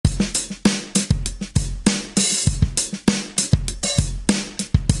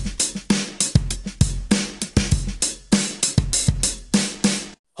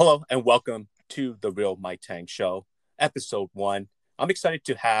Hello and welcome to the Real Mike Tang Show, episode 1. I'm excited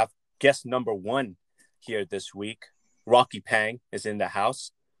to have guest number 1 here this week. Rocky Pang is in the house.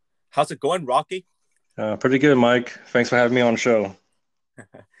 How's it going, Rocky? Pretty good, Mike. Thanks for having me on the show.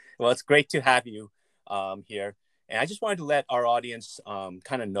 Well, it's great to have you here. And I just wanted to let our audience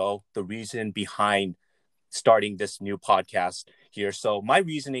kind of know the reason behind starting this new podcast here. So my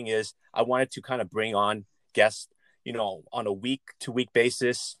reasoning is I wanted to kind of bring on guests, on a week-to-week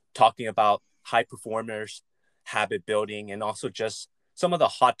basis, talking about high performers, habit building, and also just some of the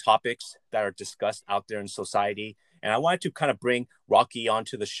hot topics that are discussed out there in society. And I wanted to kind of bring Rocky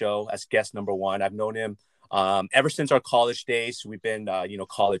onto the show as guest number 1. I've known him ever since our college days. We've been,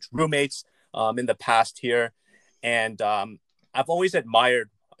 college roommates in the past here. And I've always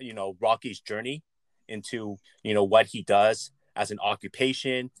admired, Rocky's journey into, what he does as an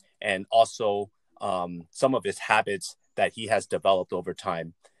occupation and also some of his habits that he has developed over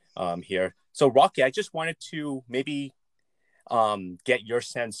time here. So, Rocky, I just wanted to maybe get your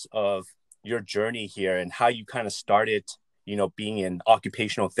sense of your journey here and how you kind of started, being an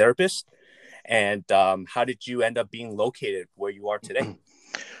occupational therapist, and how did you end up being located where you are today?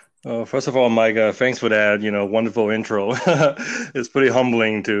 First of all, Mike, thanks for that, wonderful intro. It's pretty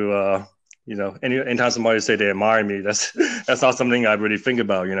humbling to, anytime somebody say they admire me, that's not something I really think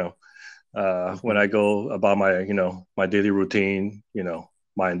about, when I go about my, my daily routine,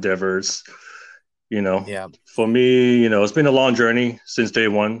 my endeavors, Yeah. for me, it's been a long journey since day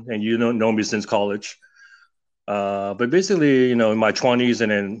one, and you know me since college. But basically, in my 20s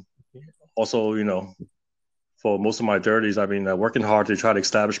and then also, for most of my 30s, I've been working hard to try to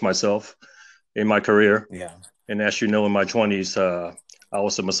establish myself in my career. Yeah. And as you know, in my 20s, I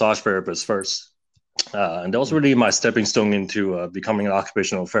was a massage therapist first. And that was Mhm. really my stepping stone into becoming an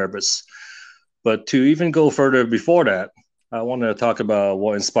occupational therapist. But to even go further before that, I want to talk about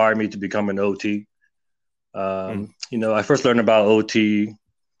what inspired me to become an OT. Mm. I first learned about OT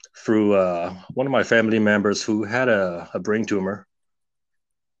through one of my family members who had a brain tumor.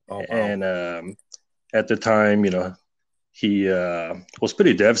 Oh, wow. And at the time, he was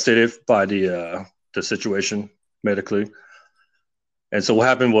pretty devastated by the situation medically. And so what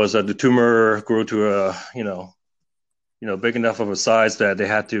happened was that the tumor grew to big enough of a size that they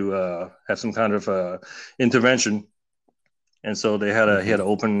had to have some kind of intervention. And so he Hmm. had to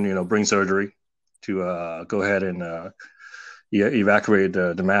open, brain surgery to go ahead and evacuate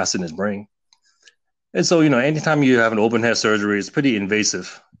the mass in his brain. And so, anytime you have an open head surgery, it's pretty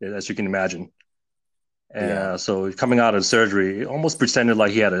invasive, as you can imagine. Yeah. So coming out of surgery, it almost pretended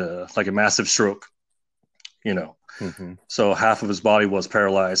like he had a massive stroke, you know. Hmm. So half of his body was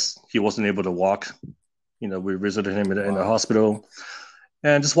paralyzed. He wasn't able to walk. We visited him in the Wow. hospital,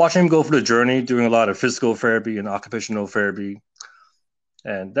 and just watching him go through the journey, doing a lot of physical therapy and occupational therapy,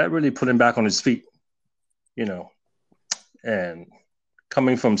 and that really put him back on his feet, you know. And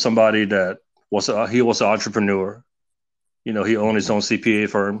coming from somebody that he was an entrepreneur, he owned his Hmm. own CPA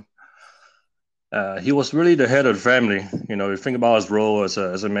firm. He was really the head of the family. You think about his role as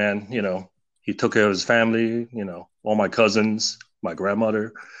a man. He took care of his family. All my cousins, my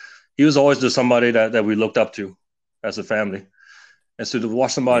grandmother. He was always just somebody that we looked up to as a family. And so to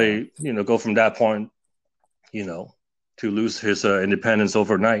watch Yeah. somebody, go from that point, you know, to lose his independence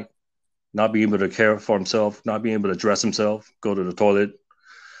overnight, not being able to care for himself, not being able to dress himself, go to the toilet,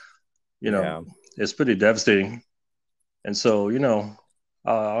 you know, Yeah. it's pretty devastating. And so,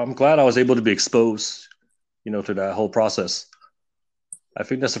 I'm glad I was able to be exposed, to that whole process. I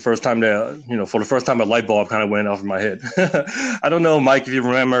think that's the first time that, for the first time, a light bulb kind of went off in my head. I don't know, Mike, if you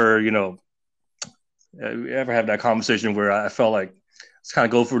remember, you ever have that conversation where I felt like it's kind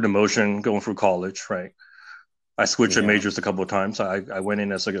of go through the motion, going through college, right? I switched Yeah. majors a couple of times. I went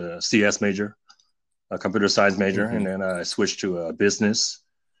in as like a CS major, a computer science major, and Hmm. then I switched to business.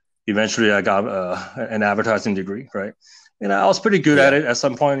 Eventually, I got an advertising degree, right? And I was pretty good at Yeah. it. At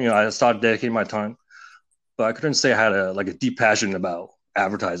some point, I started dedicating my time, but I couldn't say I had a deep passion about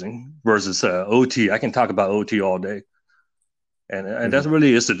advertising versus OT. I can talk about OT all day, and that Hmm.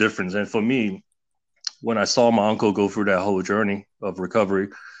 really is the difference. And for me, when I saw my uncle go through that whole journey of recovery,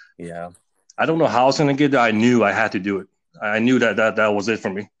 Yeah. I don't know how I was going to get there. I knew I had to do it. I knew that was it for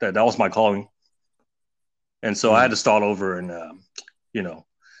me. That was my calling, and so I had Mm. to start over. And you know,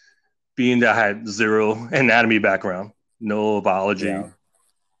 being that I had zero anatomy background, no biology, Yeah.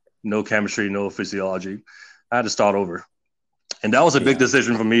 no chemistry, no physiology, I had to start over. And that was a big Yeah.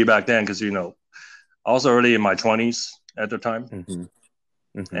 decision for me back then because I was already in my 20s at the time, Hmm.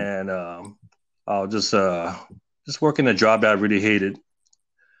 Hmm. and I was just working a job that I really hated.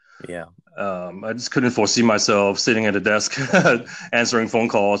 Yeah. I just couldn't foresee myself sitting at a desk answering phone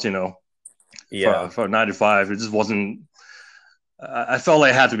calls, Yeah. for 9 to 5. It just wasn't. I felt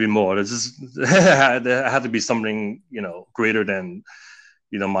like it had to be more. It just there had to be something, greater than,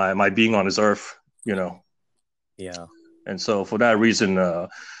 my being on this earth, Yeah. And so for that reason,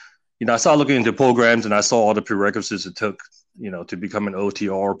 I started looking into programs and I saw all the prerequisites it took, to become an OT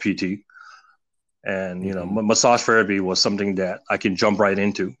or PT. And, Mm-hmm. massage therapy was something that I can jump right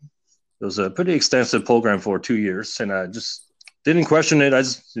into. It was a pretty extensive program for 2 years, and I just didn't question it. I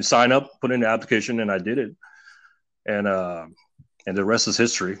just signed up, put in the application, and I did it. And the rest is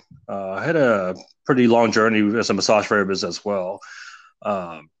history. I had a pretty long journey as a massage therapist as well.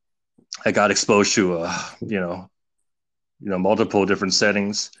 I got exposed to, multiple different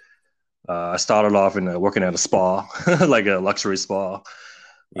settings. I started off in working at a spa, like a luxury spa.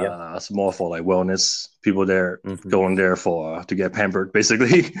 Yeah. It's more for like wellness. People there Mm-hmm. going there for to get pampered,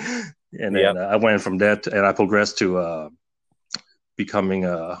 basically. And then I went from that, and I progressed to becoming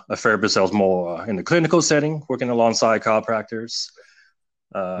a therapist. I was more in the clinical setting, working alongside chiropractors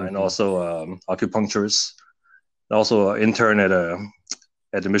and also acupuncturists. Also, an intern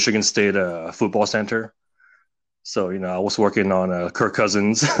at the Michigan State Football Center. So, I was working on Kirk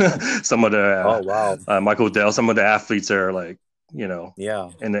Cousins, some of Oh, the wow. Michael Dell, some of the athletes are like,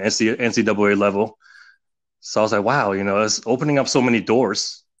 Yeah. in the NCAA level. So I was like, wow, it's opening up so many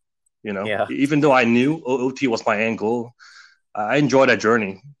doors, Yeah. even though I knew OT was my end goal. I enjoyed that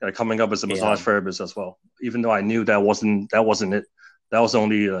journey, coming up as a Yeah. massage therapist as well, even though I knew that wasn't it. That was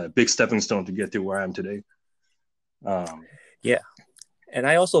only a big stepping stone to get to where I am today. Yeah. And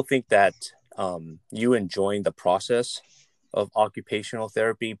I also think that you enjoying the process of occupational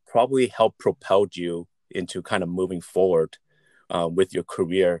therapy probably helped propel you into kind of moving forward with your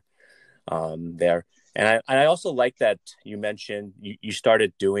career there. And I also like that you mentioned you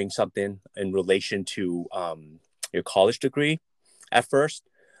started doing something in relation to your college degree at first,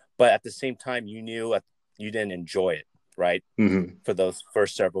 but at the same time, you knew you didn't enjoy it, right? Mm-hmm. For those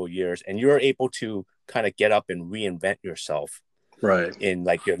first several years. And you were able to kind of get up and reinvent yourself Right. in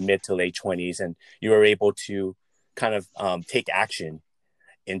like your mid to late 20s. And you were able to kind of take action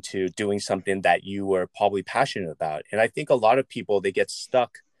into doing something that you were probably passionate about. And I think a lot of people, they get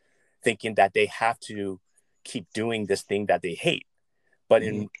stuck thinking that they have to keep doing this thing that they hate. But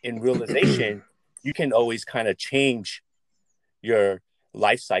in realization, you can always kind of change your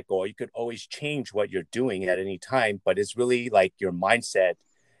life cycle, or you could always change what you're doing at any time. But it's really like your mindset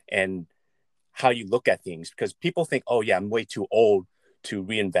and how you look at things, because people think, oh yeah, I'm way too old to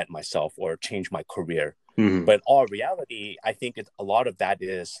reinvent myself or change my career. Mm-hmm. But all reality, I think a lot of that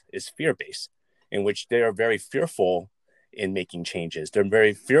is fear-based, in which they are very fearful in making changes. They're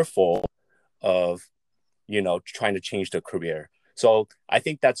very fearful of, trying to change their career. So I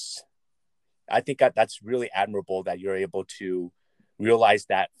think that's really admirable that you're able to realize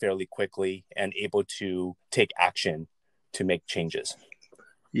that fairly quickly and able to take action to make changes.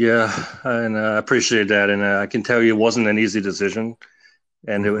 Yeah, and I appreciate that. And I can tell you it wasn't an easy decision,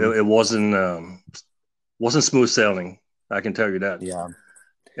 and it wasn't smooth sailing. I can tell you that. Yeah.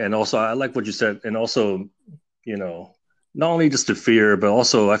 And also, I like what you said. And also, not only just the fear, but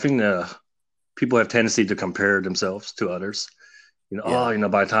also I think people have tendency to compare themselves to others. By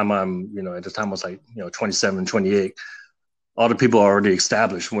the time I'm, at the time I was like, 27, 28, all the people are already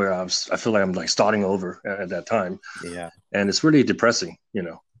established where I feel like I'm like starting over at that time. Yeah. And it's really depressing,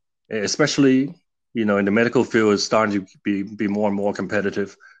 especially, in the medical field, it's starting to be more and more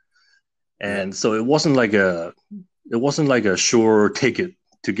competitive. And so it wasn't like a sure ticket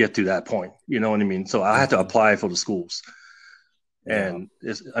to get to that point. You know what I mean? So I had to apply for the schools. And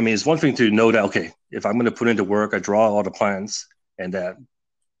it's one thing to know that, okay, if I'm going to put into work, I draw all the plans and that,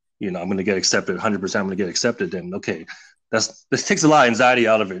 I'm going to get accepted, 100% I'm going to get accepted, then okay, this takes a lot of anxiety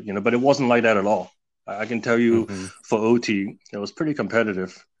out of it, but it wasn't like that at all. I can tell you for OT, it was pretty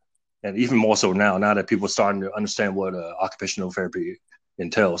competitive, and even more so now that people are starting to understand what occupational therapy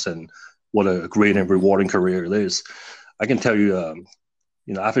entails and what a great and rewarding career it is. I can tell you,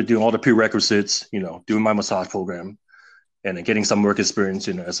 after doing all the prerequisites, doing my massage program and then getting some work experience,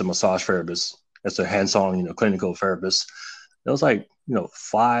 as a massage therapist, as a hands-on, clinical therapist, it was like,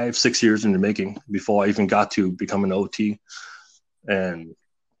 5-6 years in the making before I even got to become an OT. And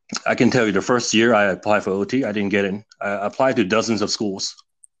I can tell you the first year I applied for OT, I didn't get in. I applied to dozens of schools,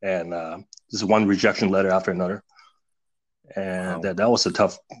 and this is one rejection letter after another. And that was a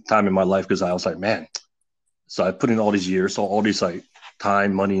tough time in my life because I was like, man. So I put in all these years, all these like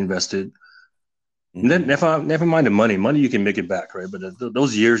time, money invested. Never mind the money. Money you can make it back, right? But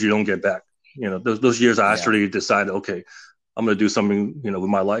those years you don't get back. Those years I actually decided, okay, I'm going to do something, with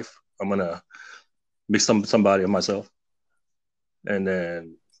my life. I'm gonna make somebody of myself. And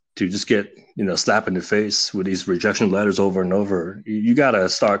then to just get, slap in the face with these rejection letters over and over, you got to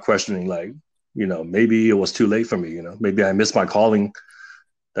start questioning, like, maybe it was too late for me. Maybe I missed my calling.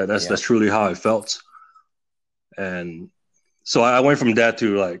 That's truly how I felt. And so I went from that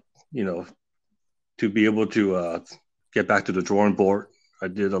to, like, to be able to get back to the drawing board. I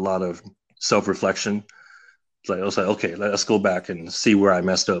did a lot of self-reflection. I was like, okay, let's go back and see where I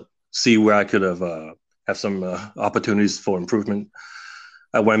messed up, see where I could have some opportunities for improvement.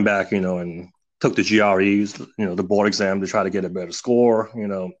 I went back, and took the GREs, the board exam to try to get a better score.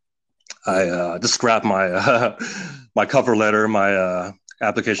 I just scrapped my my cover letter, my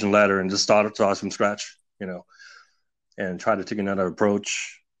application letter, and just started from scratch, and try to take another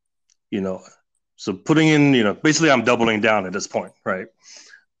approach, So putting in, basically I'm doubling down at this point, right?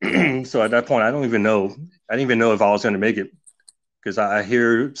 So at that point, I didn't even know if I was going to make it, because I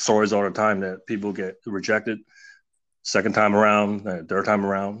hear stories all the time that people get rejected second time around, third time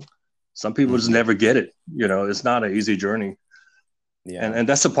around. Some people just never get it. It's not an easy journey. Yeah. And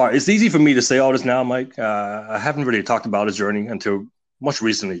that's the part. It's easy for me to say all this now, Mike. I haven't really talked about this journey until much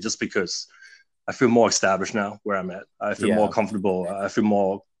recently, just because I feel more established now where I'm at. I feel more comfortable. I feel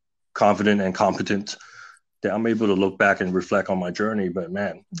more confident and competent that I'm able to look back and reflect on my journey. But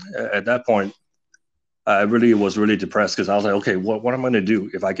man, at that point, I was really depressed, because I was like, okay, what am I going to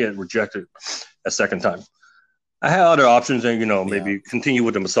do if I get rejected a second time? I had other options, and maybe continue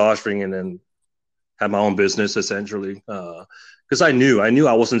with the massage thing and then have my own business, essentially. Because I knew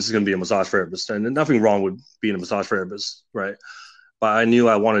I wasn't just going to be a massage therapist, and nothing wrong with being a massage therapist, right? But I knew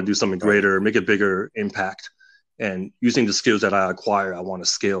I want to do something greater, make a bigger impact, and using the skills that I acquire, I want to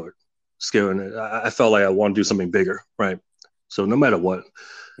scale it. And I felt like I want to do something bigger, right? So no matter what,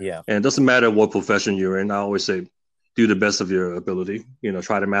 and it doesn't matter what profession you're in, I always say, do the best of your ability.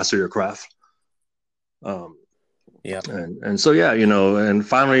 Try to master your craft. And so and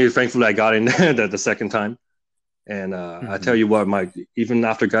finally, thankfully, I got in the second time. And I tell you what, Mike, even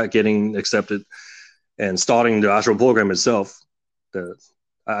after getting accepted and starting the actual program itself,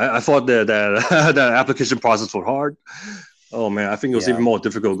 I thought that that application process was hard. Oh man, I think it was even more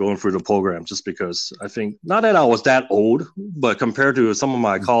difficult going through the program, just because I think, not that I was that old, but compared to some of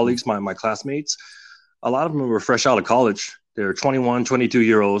my colleagues, my classmates, a lot of them were fresh out of college. They're 21,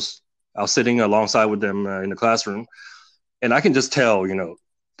 22-year-olds. I was sitting alongside with them in the classroom, and I can just tell,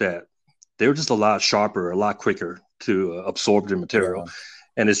 that they were just a lot sharper, a lot quicker to absorb the material. Yeah.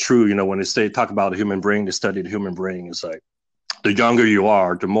 And it's true, when they talk about the human brain, they study the human brain. It's like, the younger you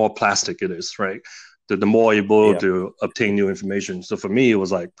are, the more plastic it is, right? The more able to obtain new information. So for me, it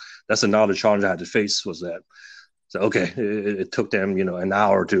was like, that's another challenge I had to face, was that. So, okay, it took them, an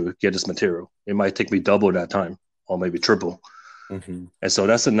hour to get this material. It might take me double that time, or maybe triple. Mm-hmm. And so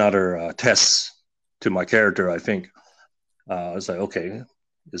that's another test to my character, I think. It's like, okay,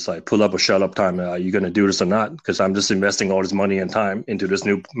 it's like pull up or shut up time. Are you going to do this or not? Because I'm just investing all this money and time into this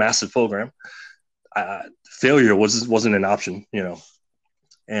new massive program. Failure wasn't an option,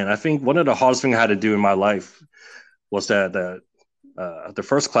 And I think one of the hardest things I had to do in my life was that the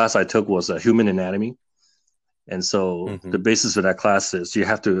first class I took was human anatomy. And so the basis of that class is you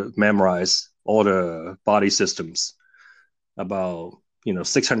have to memorize all the body systems, about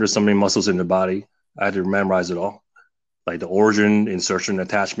 600 something muscles in the body. I had to memorize it all, like the origin, insertion,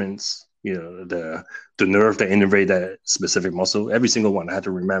 attachments, the nerve that innervate that specific muscle. Every single one I had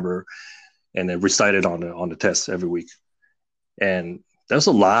to remember, and then recite it on the test every week. And that's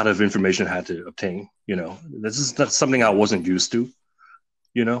a lot of information I had to obtain. That's something I wasn't used to.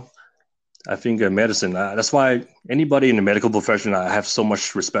 I think medicine. That's why anybody in the medical profession I have so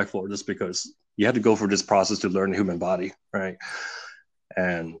much respect for, just because you have to go through this process to learn the human body, right?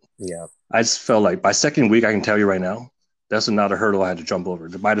 And I just felt like by second week, I can tell you right now, that's another hurdle I had to jump over.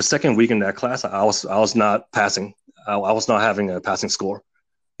 By the second week in that class, I was not passing. I was not having a passing score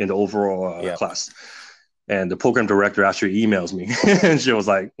in the overall class. And the program director actually emails me, and she was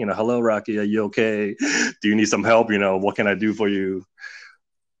like, hello, Rocky, are you okay? Do you need some help? What can I do for you?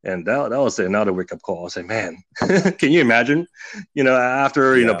 And that was another wake-up call. I was like, man, can you imagine,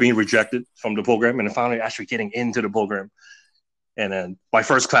 after, being rejected from the program and then finally actually getting into the program. And then my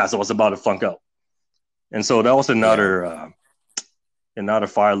first class, I was about to flunk out. And so that was another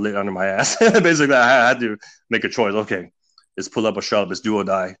fire lit under my ass. Basically, I had to make a choice. Okay, it's pull up or shut up, it's do or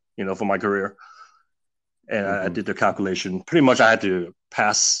die, for my career. And I did the calculation. Pretty much I had to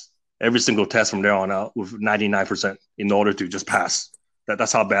pass every single test from there on out with 99% in order to just pass.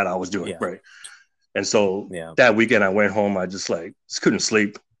 That's how bad I was doing, right? And so that weekend I went home, I just couldn't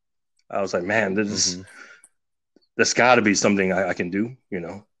sleep. I was like, man, there's got to be something I can do,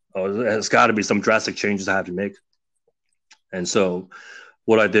 oh, there's got to be some drastic changes I have to make. And so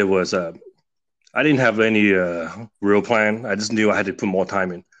what I did was I didn't have any real plan. I just knew I had to put more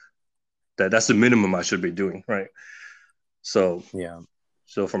time in. That's the minimum I should be doing, right? So Yeah.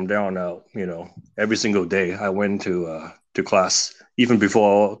 so from there on out, every single day I went to class. Even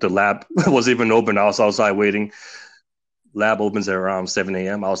before the lab was even open, I was outside waiting. Lab opens at around 7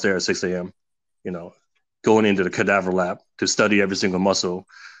 a.m. I was there at 6 a.m. You know, going into the cadaver lab to study every single muscle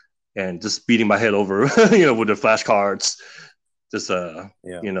and just beating my head over, with the flashcards, just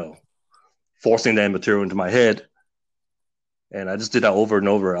Yeah. forcing that material into my head. And I just did that over and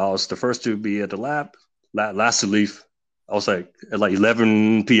over. I was the first to be at the lab, last to leave. I was like at like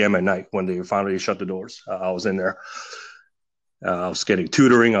 11 p.m. at night when they finally shut the doors. I was in there. I was getting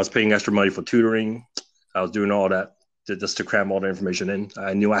tutoring. I was paying extra money for tutoring. I was doing all that just to cram all the information in.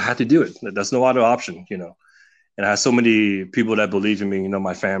 I knew I had to do it. There's no other option, And I had so many people that believe in me,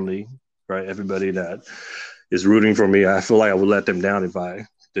 my family, right? Everybody that is rooting for me. I feel like I would let them down if I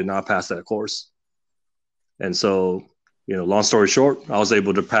did not pass that course. And so, long story short, I was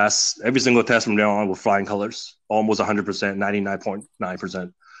able to pass every single test from there on with flying colors, almost 100%,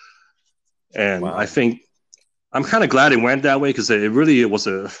 99.9%. And I Wow. think I'm kind of glad it went that way because it was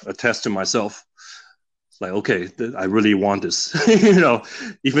a test to myself. Like, okay, I really want this,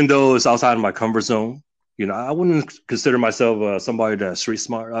 even though it's outside of my comfort zone. I wouldn't consider myself somebody that's street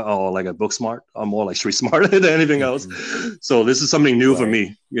smart or like a book smart. I'm more like street smart than anything else. Mhm. So this is something new for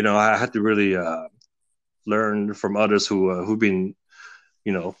Right. me. I had to really learn from others who've been,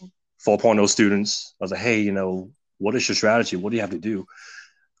 4.0 students. I was like, hey, what is your strategy? What do you have to do?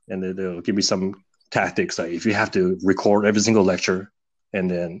 And they'll give me some tactics. Like if you have to record every single lecture, and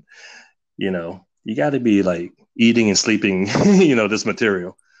then, you got to be like eating and sleeping, this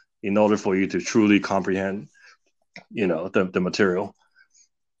material in order for you to truly comprehend, the material.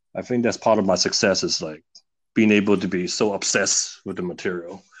 I think that's part of my success is like being able to be so obsessed with the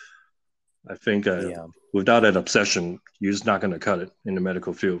material. I think Yeah. without that obsession, you're just not going to cut it in the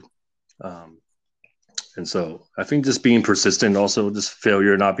medical field. Um, and so I think just being persistent, also just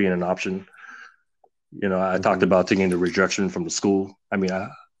failure not being an option. I talked Hmm. about taking the rejection from the school. I mean,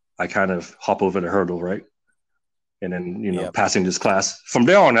 I kind of hop over the hurdle, right? And then, Yeah. passing this class. From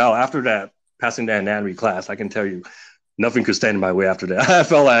there on out, after that, passing that anatomy class, I can tell you nothing could stand in my way after that. I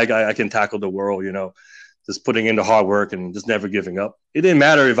felt like I can tackle the world, just putting in the hard work and just never giving up. It didn't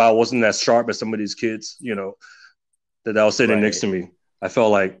matter if I wasn't as sharp as some of these kids, that was sitting next Right. to me. I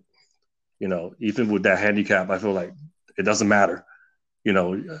felt like, even with that handicap, I feel like it doesn't matter.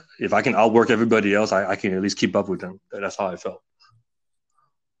 If I can outwork everybody else, I can at least keep up with them. That's how I felt.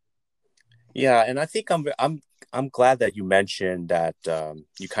 Yeah, and I think I'm glad that you mentioned that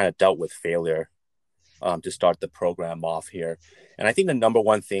you kind of dealt with failure to start the program off here. And I think the number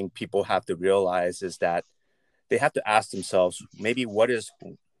one thing people have to realize is that they have to ask themselves, maybe what is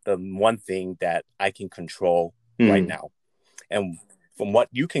the one thing that I can control right Mm-hmm. now? And from what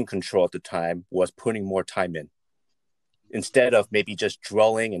you can control at the time was putting more time in instead of maybe just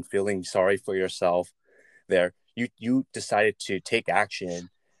dwelling and feeling sorry for yourself there. You decided to take action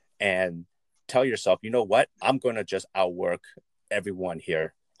and tell yourself, you know what? I'm going to just outwork everyone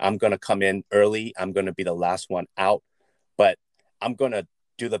here. I'm going to come in early. I'm going to be the last one out, but I'm going to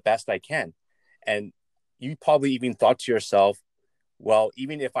do the best I can. And you probably even thought to yourself, well,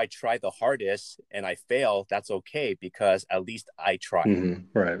 even if I try the hardest and I fail, that's okay because at least I tried,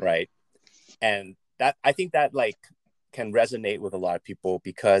 Mm-hmm. Right. right? And that I think that like can resonate with a lot of people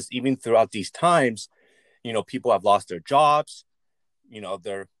because even throughout these times, people have lost their jobs,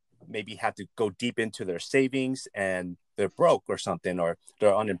 they're maybe have to go deep into their savings and they're broke or something, or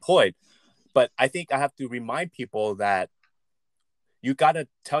they're unemployed. But I think I have to remind people that you got to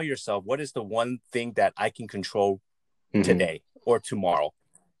tell yourself, what is the one thing that I can control Mm-hmm. today or tomorrow?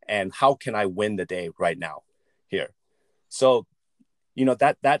 And how can I win the day right now here? So,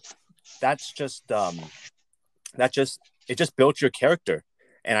 that's just, it just built your character.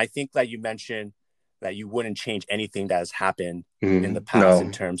 And I think that you mentioned that you wouldn't change anything that has happened in the Mm-hmm. past in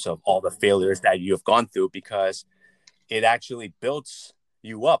No. terms of all the failures that you have gone through because it actually builds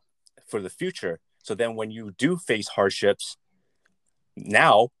you up for the future. So then when you do face hardships,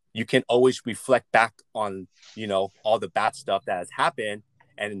 now you can always reflect back on, all the bad stuff that has happened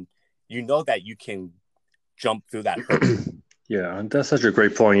and that you can jump through that hurdle. Yeah, that's such a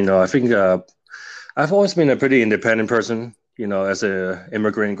great point. I think I've always been a pretty independent person. As a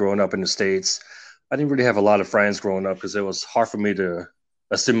immigrant growing up in the States, I didn't really have a lot of friends growing up because it was hard for me to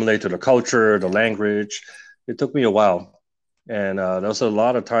assimilate to the culture, the Yeah. language. It took me a while, and there was a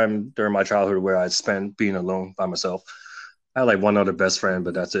lot of time during my childhood where I spent being alone by myself. I had like one other best friend,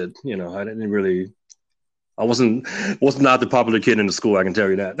 but that's it. You know, I didn't really. I was not the popular kid in the school. I can tell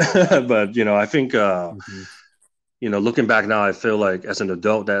you that. But you know, I think Hmm. you know, looking back now, I feel like as an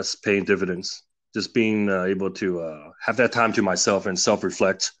adult, that's paying dividends. Just being able to have that time to myself and self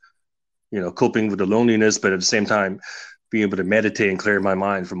reflect. You know, coping with the loneliness, but at the same time, being able to meditate and clear my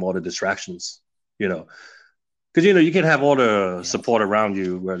mind from all the distractions. You know, because you know you can have all the Yeah. support around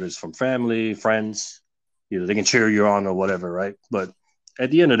you, whether it's from family, friends, you know, they can cheer you on or whatever, right? But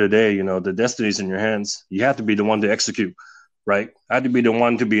at the end of the day, you know, the destiny's in your hands. You have to be the one to execute, right? I had to be the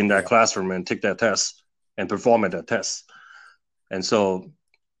one to be in that Yeah. classroom and take that test and perform at that test. And so,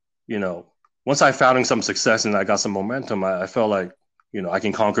 you know, once I found some success and I got some momentum, I felt like, you know, I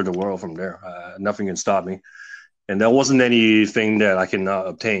can conquer the world from there. Nothing can stop me. And there wasn't anything that I can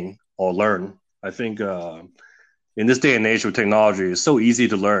obtain or learn. I think in this day and age with technology, it's so easy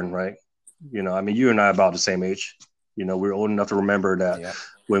to learn, right? You know, I mean, you and I are about the same age. You know, we're old enough to remember that Yeah.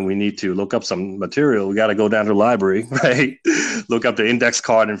 when we need to look up some material, we got to go down to the library, right? Look up the index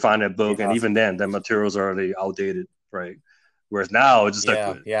card and find that book. And Yeah. even then, that material's already outdated, right? Whereas now it's just like,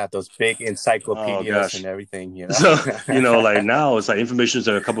 Yeah. Yeah. Those big oh encyclopedias and gosh. everything, you know? So, you know, like now it's like information's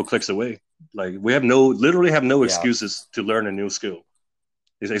a couple clicks away. Like we have no, literally have no Yeah. excuses to learn a new skill,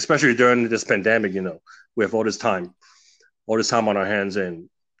 especially during this pandemic, you know, we have all this time on our hands, and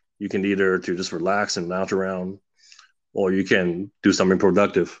you can either to just relax and lounge around, or you can do something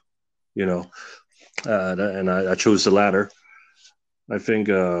productive. You know, and I chose the latter. I think,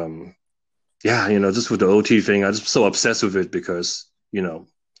 yeah, you know, just with the OT thing, I'm just so obsessed with it because you know,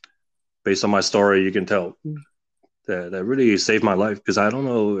 based on my story, you can tell that really saved my life because I don't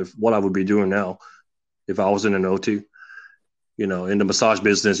know if what I would be doing now if I was in an OT. You know, in the massage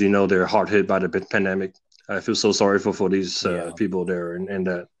business, you know, they're hard hit by the pandemic. I feel so sorry for these Yeah. people there in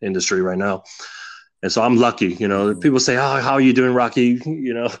that industry right now. And so I'm lucky, you know. Hmm. People say, "Oh, how are you doing, Rocky?"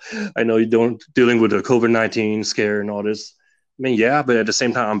 You know, I know you don't dealing with the COVID-19 scare and all this. I mean, yeah, but at the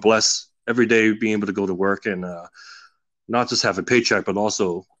same time, I'm blessed every day being able to go to work and not just have a paycheck, but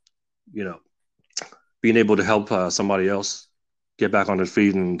also, you know, being able to help somebody else get back on their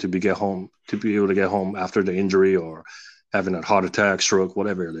feet and to be able to get home after the injury or having a heart attack, stroke,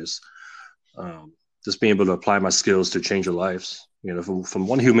 whatever it is. Um, just being able to apply my skills to change their lives, you know, from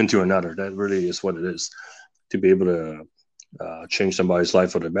one human to another. That really is what it is to be able to change somebody's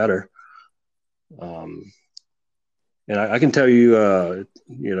life for the better. Um, and I can tell you,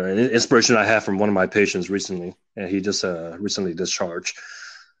 you know, an inspiration I have from one of my patients recently, and he just recently discharged.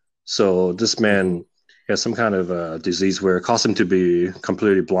 So this Hmm. man has some kind of disease where it caused him to be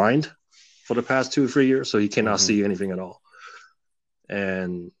completely blind for the past 2 or 3 years, so he cannot Hmm. see anything at all.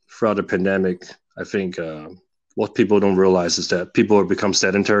 And throughout the pandemic, I think what people don't realize is that people have become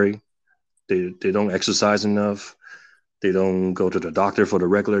sedentary. They don't exercise enough. They don't go to the doctor for the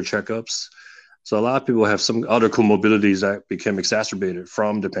regular checkups. So a lot of people have some other comorbidities that became exacerbated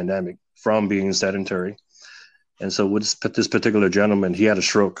from the pandemic, from being sedentary. And so with this particular gentleman, he had a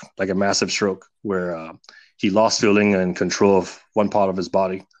stroke, like a massive stroke, where he lost feeling and control of one part of his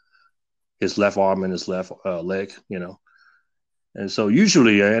body, his left arm and his left leg, you know. And so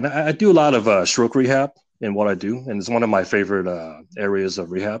usually, and I do a lot of stroke rehab in what I do, and it's one of my favorite areas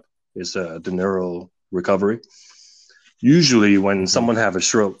of rehab is the neuro recovery. Usually, when Hmm. someone have a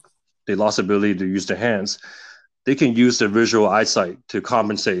stroke, they lost ability to use their hands. They can use their visual eyesight to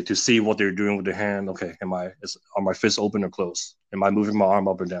compensate to see what they're doing with their hand. Okay, are my fists open or closed? Am I moving my arm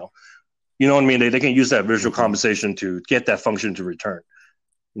up or down? You know what I mean? They can use that visual Hmm. compensation to get that function to return.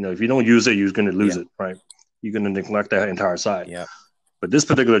 You know, if you don't use it, you're going to lose Yeah. it, right? You're going to neglect that entire side. Yeah. But this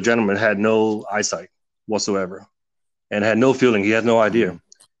particular gentleman had no eyesight whatsoever and had no feeling. He had no idea.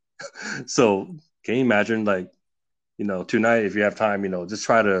 Hmm. So can you imagine, like, you know, tonight, if you have time, you know, just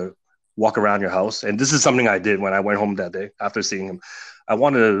try to walk around your house. And this is something I did when I went home that day after seeing him. I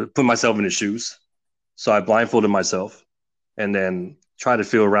wanted to put myself in his shoes. So I blindfolded myself and then try to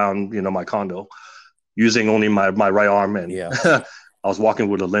feel around, you know, my condo using only my right arm. And Yeah. I was walking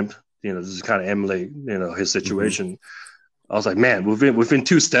with a limp, you know, just kind of emulate, you know, his Hmm. situation. I was like, man, within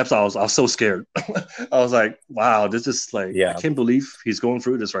 2 steps, I was so scared. I was like, wow, this is like, I Yeah. can't believe he's going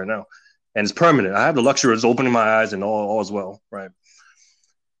through this right now. And it's permanent. I have the luxury of opening my eyes and all is well, right?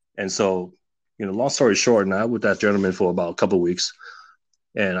 And so, you know, long story short, now with that gentleman for about a couple of weeks,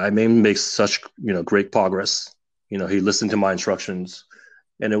 and I made him make such, you know, great progress. You know, he listened to my instructions,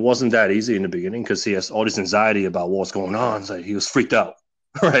 and it wasn't that easy in the beginning because he has all this anxiety about what's going on. So he was freaked out,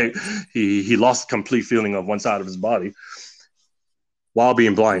 right? He lost complete feeling of one side of his body while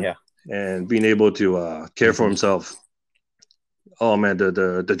being blind Yeah. and being able to care for Hmm. himself. Oh man,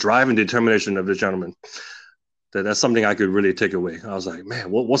 the drive and determination of this gentleman. That's something I could really take away. I was like, man,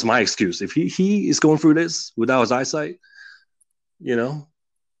 what's my excuse? If he is going through this without his eyesight, you know,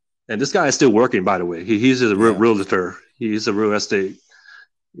 and this guy is still working, by the way. He's a Yeah. realtor. He's a real estate,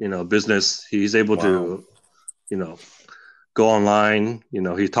 business. He's able Wow. to, go online.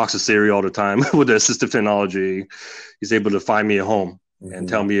 He talks to Siri all the time with the assistive technology. He's able to find me a home and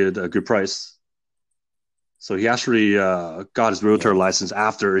tell me a good price. So he actually got his realtor license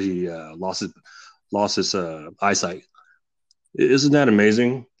after he lost his eyesight. Isn't that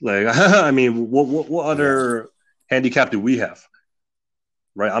amazing? Like, I mean, what other handicap do we have?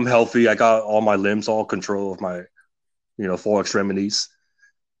 Right, I'm healthy. I got all my limbs, all control of my, four extremities.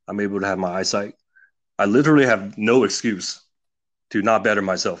 I'm able to have my eyesight. I literally have no excuse to not better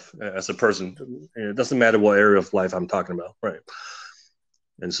myself as a person. It doesn't matter what area of life I'm talking about, right?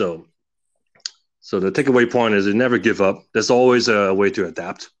 And so the takeaway point is, never give up. There's always a way to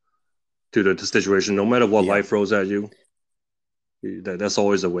adapt to the situation, no matter what life throws at you. That's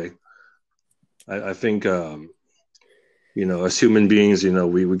always a way. I think, as human beings,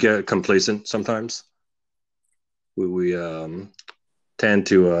 we get complacent sometimes. We tend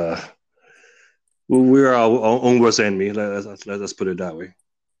to we're our own worst enemy. Let's put it that way.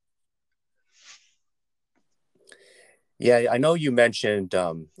 Yeah, I know you mentioned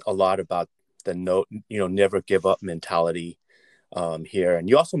a lot about the never give up mentality here, and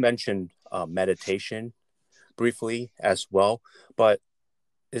you also mentioned meditation briefly as well. But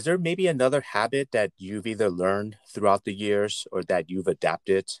is there maybe another habit that you've either learned throughout the years or that you've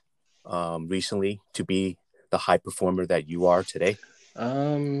adapted recently to be the high performer that you are today?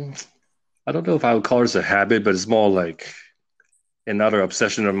 I don't know if I would call this a habit, but it's more like another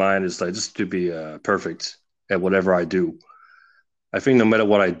obsession of mine is like just to be perfect at whatever I do. I think no matter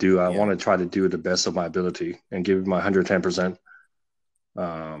what I do, I want to try to do the best of my ability and give my 110%.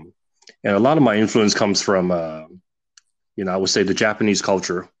 And a lot of my influence comes from, I would say the Japanese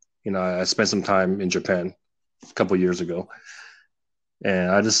culture. I spent some time in Japan a couple of years ago.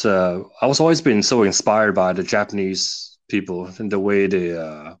 And I just, I was always been so inspired by the Japanese people and the way they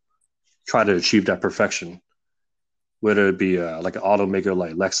try to achieve that perfection. Whether it be like an automaker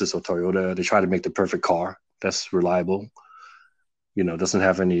like Lexus or Toyota, they try to make the perfect car that's reliable, doesn't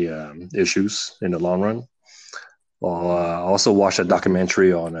have any issues in the long run. Or I also watched a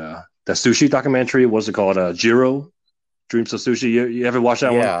documentary on the sushi documentary. What's it called? Jiro, Dreams of Sushi. You ever watch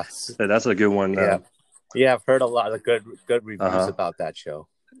that one? Yeah, that's a good one. Yeah, I've heard a lot of good reviews about that show.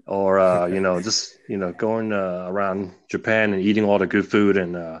 Or just going around Japan and eating all the good food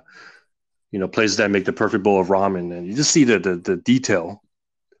and places that make the perfect bowl of ramen, and you just see the detail.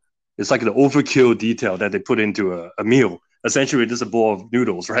 It's like the overkill detail that they put into a meal. Essentially, just a bowl of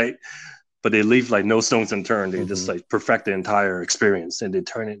noodles, right? But they leave like no stones unturned. They just like perfect the entire experience, and they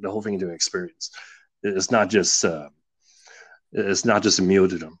turn the whole thing into an experience. It's not just a meal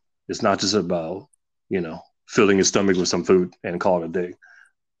to them. It's not just about filling your stomach with some food and call it a day.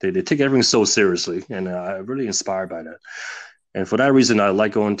 They take everything so seriously, and I'm really inspired by that. And for that reason, I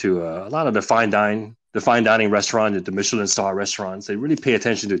like going to a lot of the fine dining restaurants, the Michelin star restaurants. They really pay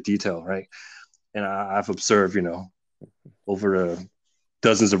attention to detail, right? And I've observed, over the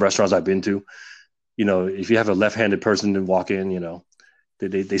dozens of restaurants I've been to, if you have a left-handed person to walk in,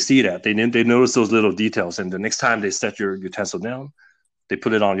 they see that. They notice those little details. And the next time they set your utensil down, they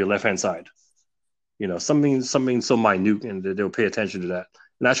put it on your left-hand side. Something so minute, and they'll pay attention to that.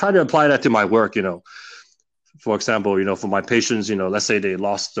 And I try to apply that to my work, For example, for my patients, let's say they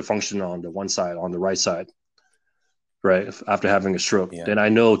lost the function on the one side, on the right side, right, after having a stroke, then I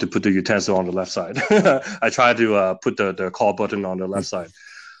know to put the utensil on the left side. I try to put the call button on the left side.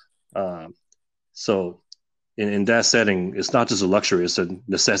 So in that setting, it's not just a luxury, it's a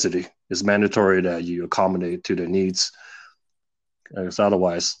necessity. It's mandatory that you accommodate to their needs. Because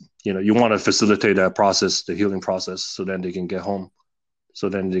otherwise, you want to facilitate that process, the healing process, so then they can get home. So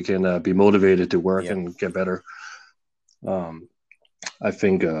then they can be motivated to work and get better. I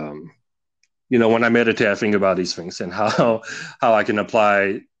think, when I meditate, I think about these things and how I can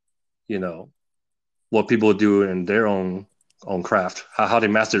apply, what people do in their own craft, how they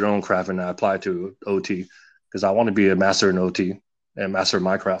master their own craft, and I apply to OT, because I want to be a master in OT and master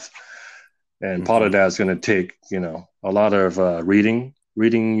my craft. And part of that is going to take, a lot of reading,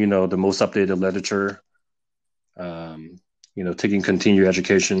 the most updated literature, taking continued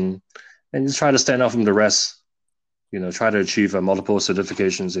education, and just try to stand out from the rest, try to achieve multiple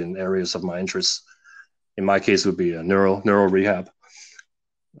certifications in areas of my interests. In my case, would be a neural rehab.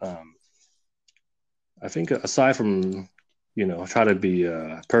 I think aside from, try to be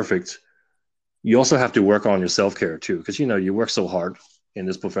perfect, you also have to work on your self-care too, because, you work so hard in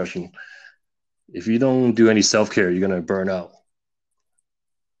this profession. if you don't do any self-care, you're going to burn out,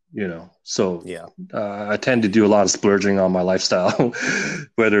 so Yeah. I tend to do a lot of splurging on my lifestyle,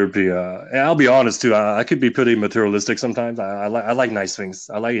 whether it be and I'll be honest too, I could be pretty materialistic sometimes. I like nice things.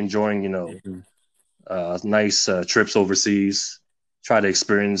 I like enjoying Mhm. nice trips overseas, try to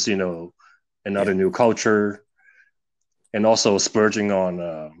experience another Yeah. new culture, and also splurging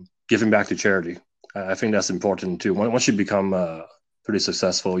on giving back to charity. I think that's important too. Once you become pretty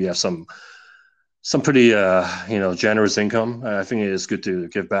successful, you have some pretty generous income. I think it is good to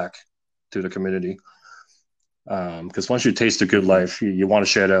give back to the community, because once you taste a good Mhm. life, you want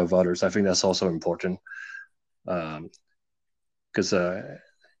to share that with others. I think that's also important, because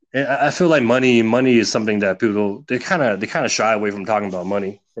I feel like money is something that people they kind of shy away from talking about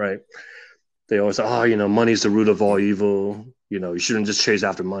money, right? They always say, oh, money is the root of all evil. You shouldn't just chase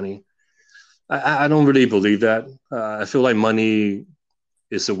after money. I don't really believe that. I feel like money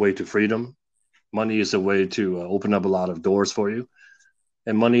is a way to freedom. Money is a way to open up a lot of doors for you,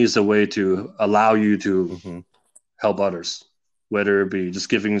 and money is a way to allow you to Mhm. help others, whether it be just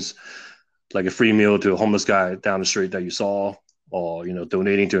giving like a free meal to a homeless guy down the street that you saw, or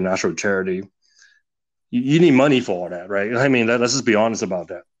donating to a national charity. You need money for all that, right? I mean, let's just be honest about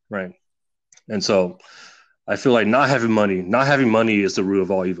that, right? And so I feel like not having money is the root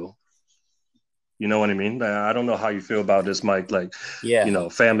of all evil. You know what I mean? I don't know how you feel about this, Mike. Like, Yeah.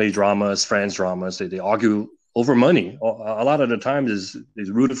 family dramas, friends dramas, they argue over money. A lot of the times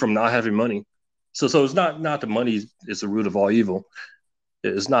is rooted from not having money. So it's not the money is the root of all evil.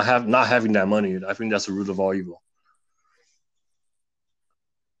 It's not having that money. I think that's the root of all evil.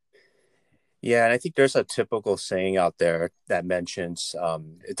 Yeah, and I think there's a typical saying out there that mentions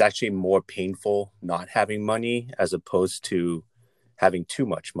it's actually more painful not having money as opposed to having too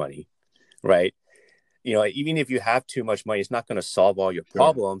much money, right? Even if you have too much money, it's not going to solve all your Right.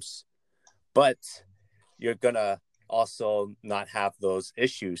 problems, but you're going to also not have those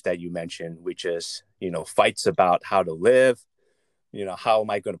issues that you mentioned, which is, fights about how to live, how am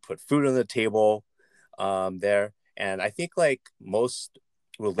I going to put food on the table there. And I think like most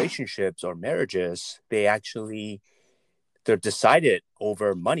relationships or marriages, they're decided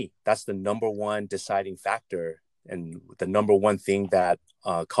over money. That's the number one deciding factor. And the number one thing that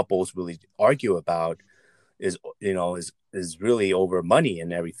couples really argue about is really over money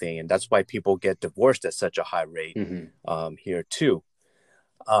and everything, and that's why people get divorced at such a high rate Mm-hmm. here too.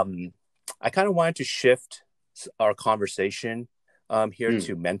 Um, I kind of wanted to shift our conversation here Mm.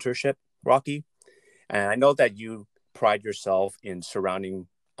 to mentorship, Rocky, and I know that you pride yourself in surrounding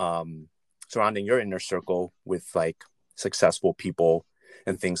your inner circle with like successful people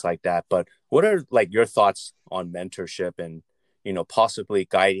and things like that. But what are like your thoughts on mentorship and possibly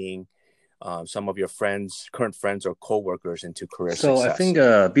guiding some of your friends, current friends or coworkers into career So I success?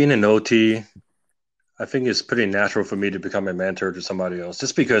 think being an OT, I think it's pretty natural for me to become a mentor to somebody else.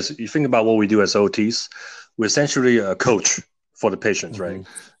 Just because you think about what we do as OTs, we're essentially a coach for the patients, right?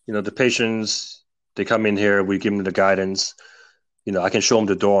 Mm-hmm. The patients, they come in here, we give them the guidance. I can show them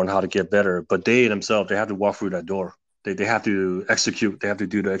the door on how to get better, but they themselves, they have to walk through that door. They have to execute, they have to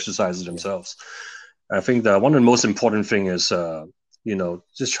do the exercises Yeah. themselves. I think that one of the most important thing is,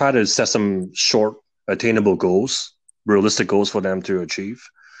 just try to set some short, attainable goals, realistic goals for them to achieve.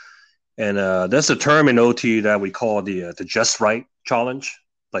 And there's a term in OT that we call the just right challenge,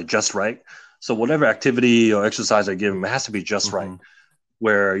 like just right. So whatever activity or exercise I give them, it has to be just right. Mm-hmm.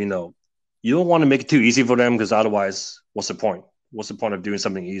 Where you don't want to make it too easy for them, because otherwise, what's the point? What's the point of doing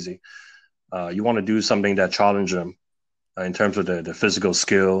something easy? You want to do something that challenges them in terms of the physical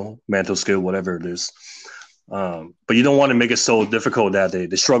skill, mental skill, whatever it is. But you don't want to make it so difficult that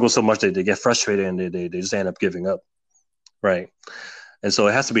they struggle so much that they get frustrated and they just end up giving up, right? And so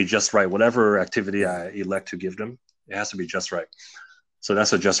it has to be just right. Whatever activity Yeah. I elect to give them, it has to be just right. So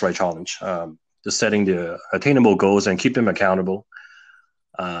that's a just right challenge. Just setting the attainable goals and keep them accountable.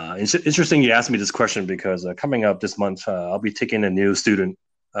 It's interesting you asked me this question, because coming up this month, I'll be taking a new student.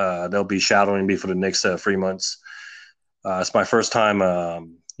 They'll be shadowing me for the next 3 months. It's my first time,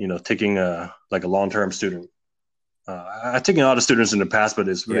 taking like a long-term student. I've taken other students in the past, but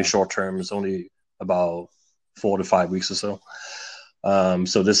it's really Yeah. short term. It's only about 4 to 5 weeks or so.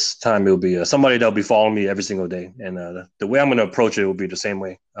 So this time it'll be somebody that'll be following me every single day, and the way I'm going to approach it will be the same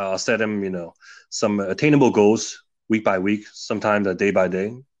way. I'll set them, some attainable goals week by week, sometimes day by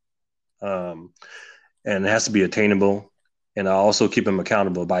day, and it has to be attainable. And I'll also keep them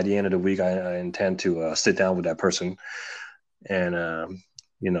accountable. By the end of the week, I intend to sit down with that person and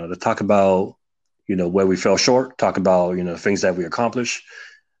to talk about where we fell short, talk about things that we accomplished.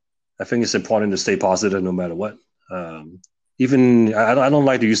 I think it's important to stay positive no matter what. even I don't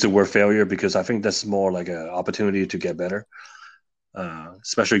like to use the word failure because I think that's more like an opportunity to get better.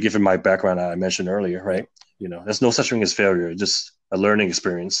 Especially given my background I mentioned earlier, right? There's no such thing as failure, just a learning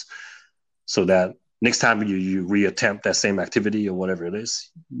experience. So that next time you reattempt that same activity or whatever it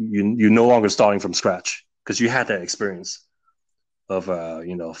is, you're no longer starting from scratch because you had that experience of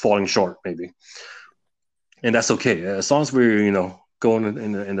falling short maybe, and that's okay as long as we're going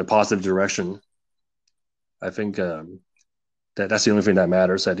in the positive direction. I think that's the only thing that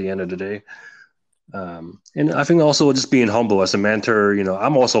matters at the end of the day. And I think also just being humble as a mentor,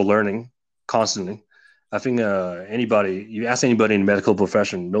 I'm also learning constantly. I think you ask anybody in the medical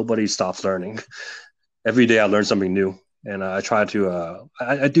profession, nobody stops learning. Every day I learn something new. And I try to,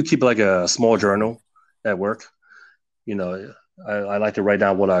 I do keep like a small journal at work. I like to write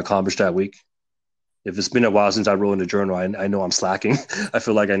down what I accomplished that week. If it's been a while since I wrote in the journal, I know I'm slacking. I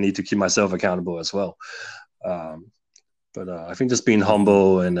feel like I need to keep myself accountable as well. But I think just being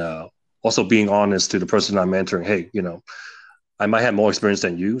humble and also being honest to the person I'm mentoring. Hey, I might have more experience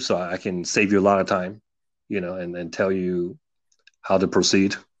than you, so I can save you a lot of time, and tell you how to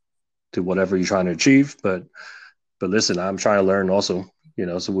proceed to whatever you're trying to achieve. But listen, I'm trying to learn also,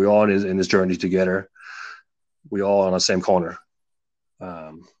 so we're all in this journey together. We're all on the same corner.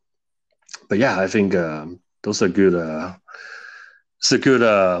 But yeah, I think those are good. It's a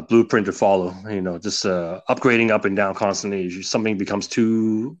good blueprint to follow. Just upgrading up and down constantly. If something becomes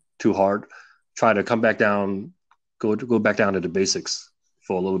too hard, try to come back down, go back down to the basics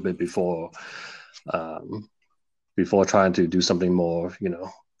for a little bit before trying to do something more,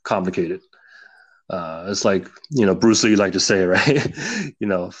 complicated. It's like Bruce Lee like to say, right? I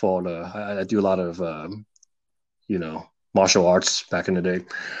do a lot of martial arts back in the day.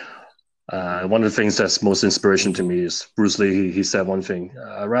 One of the things that's most inspiration to me is Bruce Lee. He said one thing: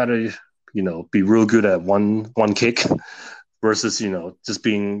 I'd rather be real good at one kick versus just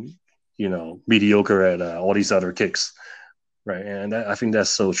being mediocre at all these other kicks, right? And I think that's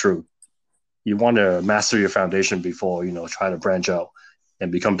so true. You want to master your foundation before try to branch out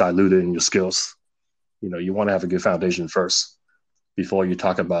and become diluted in your skills. You want to have a good foundation first before you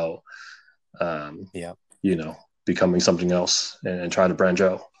talk about becoming something else and try to branch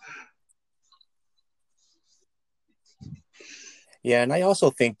out. Yeah, and I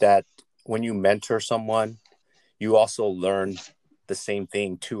also think that when you mentor someone, you also learn the same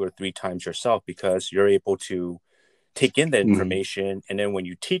thing 2 or 3 times yourself because you're able to take in the information. And then when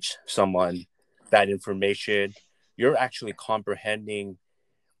you teach someone that information, you're actually comprehending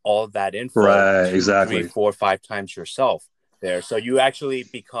all that info right, 2, exactly. 3, 4, 5 times yourself there. So you actually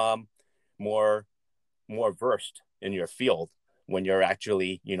become more versed in your field when you're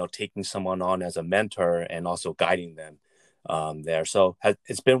actually, taking someone on as a mentor and also guiding them there. So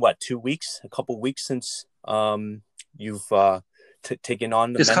it's been what, 2 weeks, a couple weeks since you've taken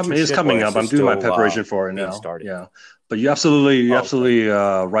on the mentorship? It's coming up. I'm doing my preparation for it now. Started? Yeah, but you're absolutely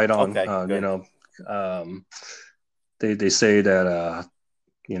right on. Okay, They say that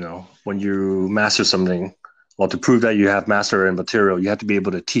when you master something, well, to prove that you have mastered a material, you have to be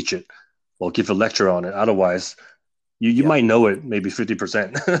able to teach it or give a lecture on it. Otherwise, you might know it maybe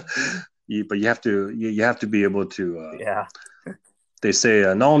 50%, but you have to be able to. They say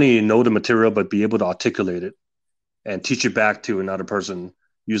not only know the material but be able to articulate it and teach it back to another person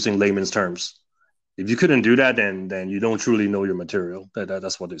using layman's terms. If you couldn't do that, then you don't truly know your material.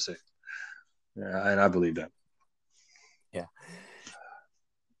 That's what they say. Yeah, and I believe that. Yeah.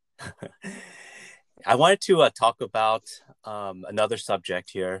 I wanted to talk about another subject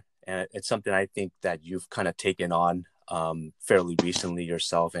here, and it's something I think that you've kind of taken on fairly recently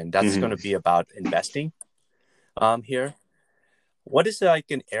yourself, and that's going to be about investing here. What is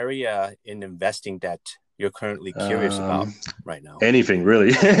like an area in investing that you're currently curious about right now? Anything,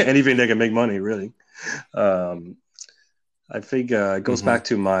 really. Anything that can make money, really. I think it goes back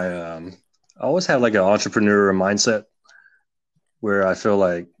to my I always had like an entrepreneur mindset where I feel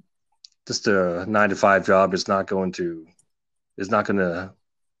like just a 9-to-5 job is not going to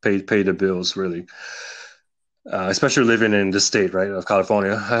pay the bills, really. Especially living in this state, right, of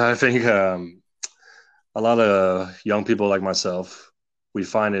California. I think a lot of young people like myself, we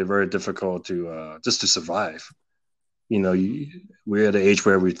find it very difficult to just to survive. We're at the age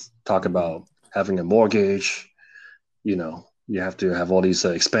where we talk about having a mortgage. You have to have all these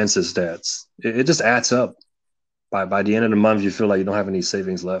expenses that it just adds up. By the end of the month, you feel like you don't have any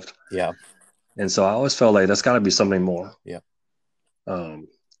savings left. Yeah. And so I always felt like that's got to be something more. Yeah.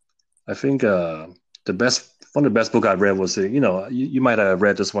 I think the best one of the best book I've read was, you might have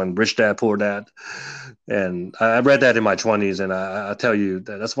read this one, Rich Dad, Poor Dad. And I read that in my 20s. And I tell you,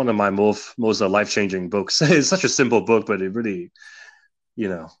 that's one of my most life-changing books. It's such a simple book, but it really,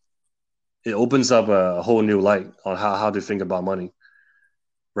 it opens up a whole new light on how to think about money,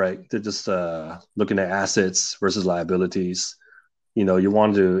 right? They're just looking at assets versus liabilities. You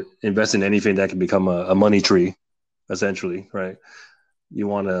want to invest in anything that can become a money tree, essentially, right? You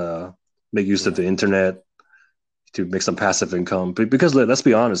want to make use of the internet to make some passive income. Because let's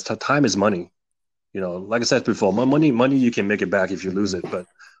be honest, time is money. Like I said before, money you can make it back if you lose it, but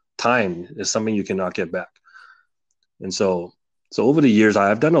time is something you cannot get back. And so over the years,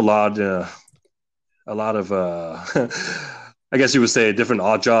 I've done a lot of, I guess you would say, different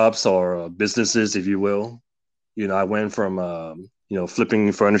odd jobs or businesses, if you will. I went from,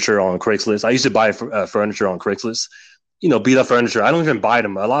 flipping furniture on Craigslist. I used to buy furniture on Craigslist. Beat up furniture. I don't even buy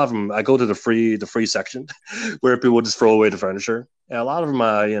them. A lot of them, I go to the free section where people just throw away the furniture. And a lot of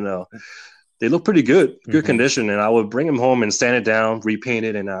them, they look pretty good condition. And I would bring them home and sand it down, repaint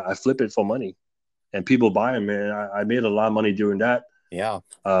it, and I flip it for money. And people buy them, man. I made a lot of money doing that. Yeah.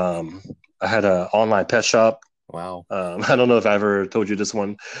 I had an online pet shop. Wow. I don't know if I ever told you this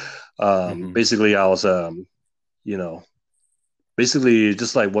one. Basically, I was, basically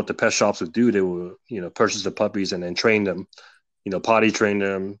just like what the pet shops would do. They would, purchase the puppies and then train them, potty train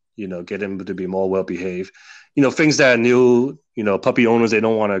them, get them to be more well-behaved, things that new, puppy owners, they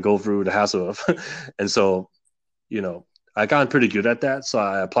don't want to go through the hassle of. And so, I got pretty good at that. So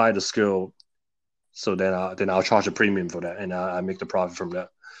I applied the skill. So then I'll charge a premium for that, and I make the profit from that.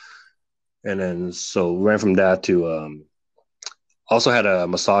 And then so we went from that to also had a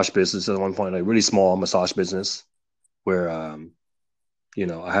massage business at one point, like really small massage business, where I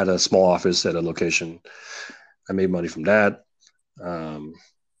had a small office at a location. I made money from that, and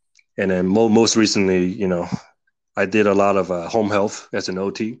then most recently, I did a lot of home health as an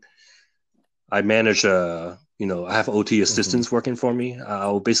OT. I manage I have OT assistants working for me.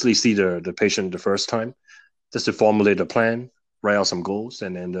 I'll basically see the patient the first time, just to formulate a plan, write out some goals,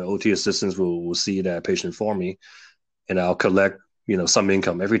 and then the OT assistants will see that patient for me, and I'll collect, some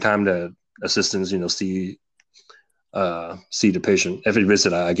income every time the assistants, see the patient. Every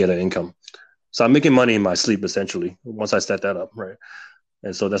visit, I get an income. So I'm making money in my sleep, essentially, once I set that up, right?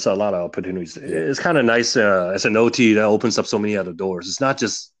 And so that's a lot of opportunities. It's kind of nice as an OT that opens up so many other doors. It's not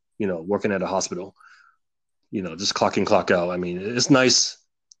just, working at a hospital, just clock in, clock out. I mean, it's nice,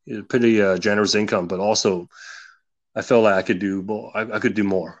 pretty generous income, but also I feel like I could do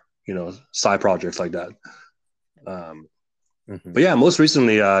more, side projects like that. But yeah, most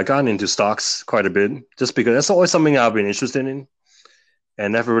recently I gotten into stocks quite a bit, just because that's always something I've been interested in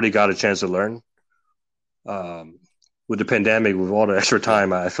and never really got a chance to learn. With the pandemic, with all the extra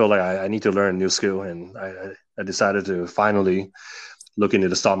time, I feel like I need to learn a new skill, and I decided to finally look into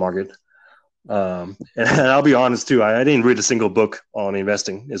the stock market. And I'll be honest too, I didn't read a single book on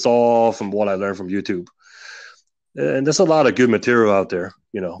investing. It's all from what I learned from YouTube. And there's a lot of good material out there,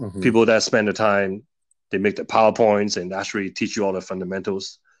 people that spend the time, they make the PowerPoints and actually teach you all the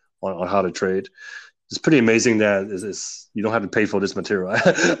fundamentals on how to trade. It's pretty amazing that you don't have to pay for this material.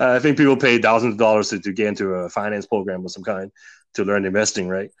 I think people pay thousands of dollars to get into a finance program of some kind to learn investing,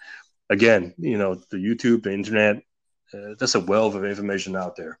 right? Again, the YouTube, the internet, there's a wealth of information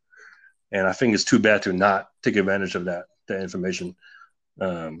out there. And I think it's too bad to not take advantage of that information.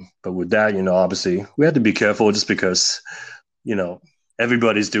 But with that, obviously we have to be careful, just because,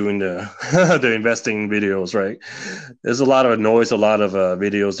 everybody's doing the the investing videos, right? There's a lot of noise, a lot of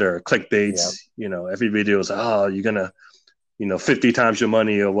videos that are clickbaits. Yep. Every video is, you're gonna, 50 times your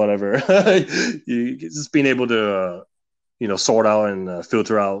money or whatever. You just being able to, sort out and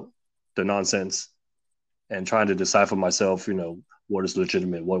filter out the nonsense, and trying to decide for myself, what is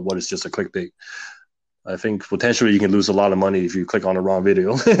legitimate, what is just a clickbait. I think potentially you can lose a lot of money if you click on the wrong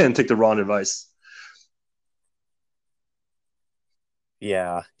video and take the wrong advice.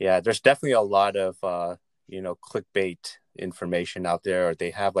 Yeah. There's definitely a lot of, clickbait information out there, or they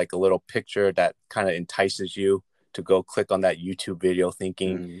have like a little picture that kind of entices you to go click on that YouTube video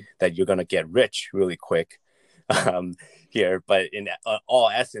thinking that you're going to get rich really quick here. But in all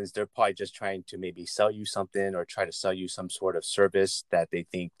essence, they're probably just trying to maybe sell you something, or try to sell you some sort of service that they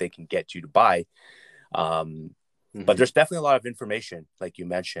think they can get you to buy. But there's definitely a lot of information, like you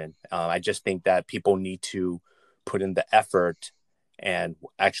mentioned. I just think that people need to put in the effort and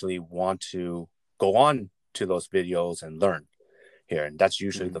actually want to go on to those videos and learn here. And that's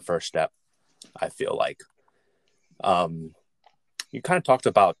usually the first step, I feel like. You kind of talked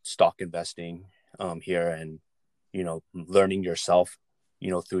about stock investing here, and, learning yourself,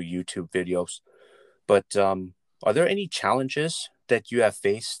 through YouTube videos. But are there any challenges that you have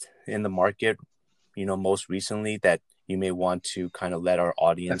faced in the market, most recently that you may want to kind of let our I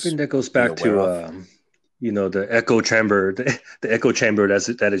audience think that goes be back aware to of? the echo chamber, the echo chamber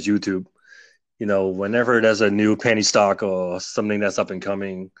that is YouTube. Whenever there's a new penny stock or something that's up and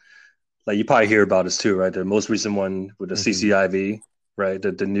coming, like you probably hear about this too, right? The most recent one with the Mm-hmm. CCIV, right?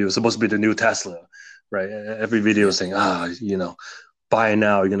 The new supposed to be the new Tesla, right? Every video is Yeah. saying, buy it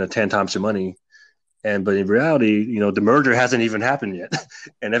now, you're gonna 10 times your money. But in reality, the merger hasn't even happened yet,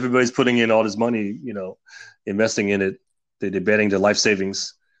 and everybody's putting in all this money, investing in it. They're betting their life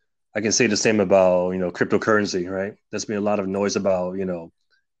savings. I can say the same about cryptocurrency, right? There's been a lot of noise about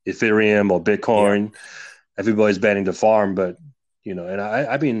Ethereum or Yeah. Bitcoin. Everybody's betting the farm, but and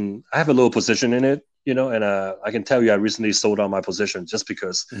I have a little position in it, and I can tell you I recently sold out my position just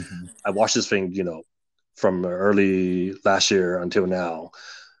because Mm-hmm. I watched this thing, from early last year until now.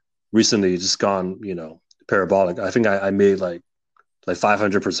 Recently, just gone, parabolic. I think I made like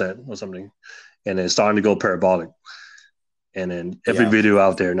 500% or something, and it's starting to go parabolic. And then every Yeah. video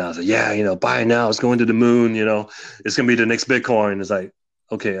out there now is like, yeah, buy it now. It's going to the moon. It's gonna be the next Bitcoin. It's like,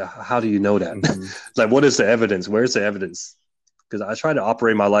 okay, how do you know that? Mm-hmm. It's like, what is the evidence? Where's the evidence? Because I try to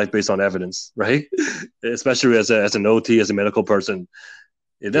operate my life based on evidence, right? Especially as an OT, as a medical person.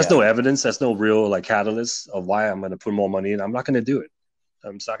 If there's no Yeah. evidence, that's no real like catalyst of why I'm going to put more money in. I'm not going to do it.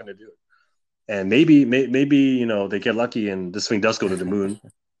 I'm just not going to do it. And maybe they get lucky and this thing does go to the moon,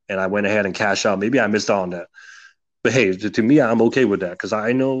 and I went ahead and cash out. Maybe I missed out on that. But hey, to me, I'm okay with that because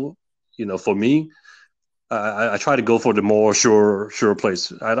I know, for me, I try to go for the more sure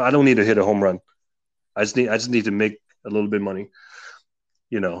place. I don't need to hit a home run. I just need to make a little bit of money,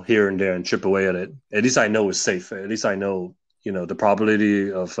 here and there and chip away at it. At least I know it's safe. At least I know, the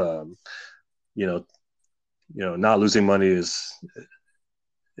probability of, you know, not losing money is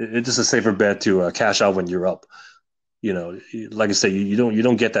it's just a safer bet to cash out when you're up. Like I say, you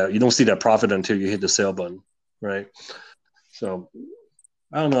don't get that. You don't see that profit until you hit the sell button, right? So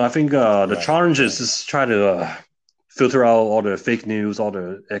I don't know. I think the Right. challenge is Right. just try to filter out all the fake news, all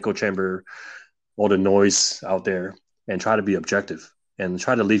the echo chamber, all the noise out there, and try to be objective and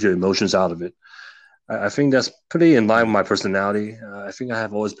try to leave your emotions out of it. I think that's pretty in line with my personality. I think I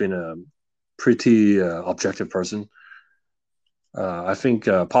have always been a pretty objective person. I think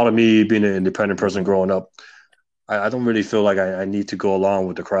part of me being an independent person Mm-hmm. growing up, I don't really feel like I need to go along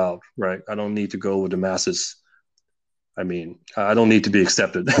with the crowd, right? I don't need to go with the masses. I mean, I don't need to be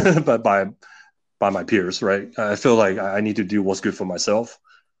accepted by my peers, right? I feel like I need to do what's good for myself.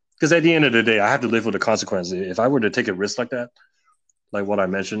 Because at the end of the day, I have to live with the consequences. If I were to take a risk like that, like what I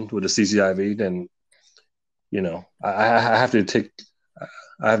mentioned with the CCIV, then I have to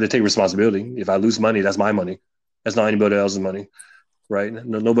take responsibility. If I lose money, that's my money. That's not anybody else's money, right?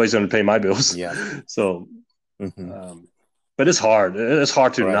 Nobody's going to pay my bills. Yeah. So, Mm-hmm. but it's hard. It's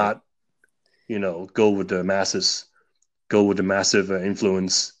hard to Right. not, go with the masses, go with the massive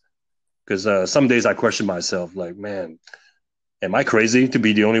influence. Because some days I question myself, like, man, am I crazy to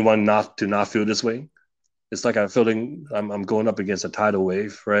be the only one not feel this way? It's like I'm going up against a tidal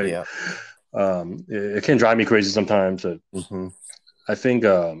wave, right? Yeah. It can drive me crazy sometimes. Mm-hmm. I think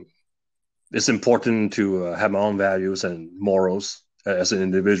it's important to have my own values and morals as an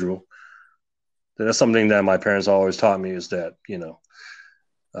individual. That's something that my parents always taught me is that,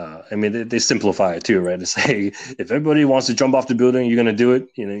 I mean, they simplify it too, right? They say, if everybody wants to jump off the building, you're going to do it.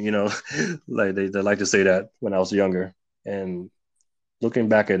 Like they like to say that when I was younger. And looking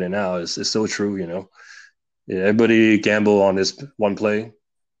back at it now, it's so true, Yeah, everybody gamble on this one play,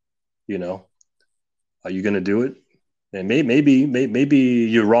 you know, are you going to do it? And maybe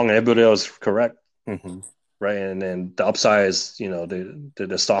you're wrong and everybody else is correct, Mm-hmm. right? And then the upside is,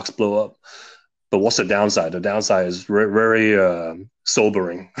 the stocks blow up. But what's the downside? The downside is very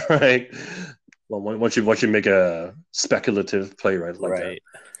sobering, right? Well, once you make a speculative play right like that. Right.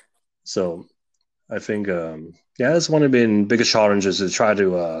 So I think, yeah, that's one of the biggest challenges is try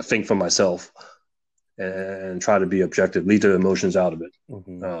to think for myself and try to be objective, leave the emotions out of it.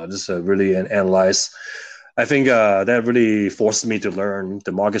 Mm-hmm. Just really analyze. I think that really forced me to learn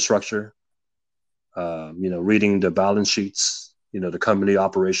the market structure. Reading the balance sheets, the company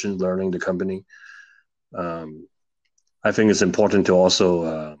operation, learning the company. I think it's important to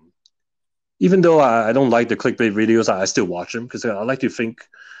also, even though I don't like the clickbait videos, I still watch them because I like to think.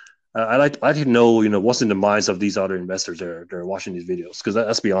 I like to know, what's in the minds of these other investors they're watching these videos. Because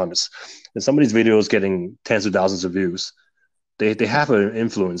let's be honest, and some of these videos getting tens of thousands of views, they have an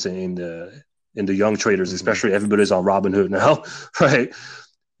influence in the young traders, Mm-hmm. especially everybody's on Robinhood now, right?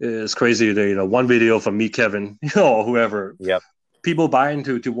 It's crazy. One video from me, Kevin, or whoever, Yep. people buy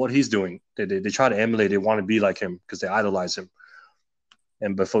into what he's doing. They try to emulate. They want to be like him because they idolize him.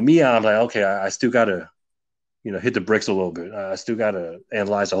 But for me, I'm like, okay, I still gotta, hit the bricks a little bit. I still gotta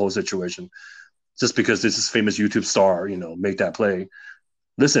analyze the whole situation. Just because this is famous YouTube star, make that play.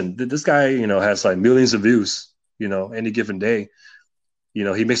 Listen, this guy, has like millions of views, any given day.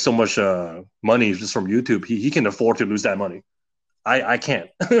 He makes so much money just from YouTube. He can afford to lose that money. I can't,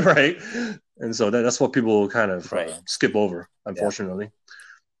 right? And so that's what people kind of skip over, unfortunately.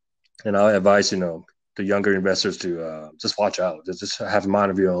 Yeah. And I advise, the younger investors to just watch out. Just have a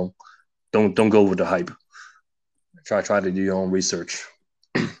mind of your own. Don't go with the hype. Try to do your own research.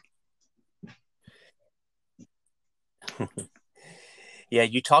 Yeah,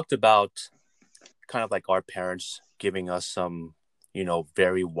 you talked about kind of like our parents giving us some,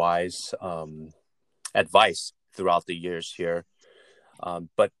 very wise advice throughout the years here.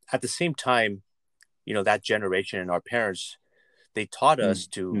 But at the same time, that generation and our parents, they taught us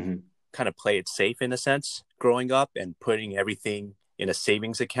to kind of play it safe in a sense growing up and putting everything in a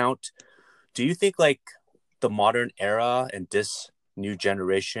savings account. Do you think like the modern era and this new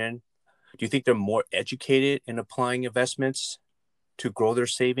generation, do you think they're more educated in applying investments to grow their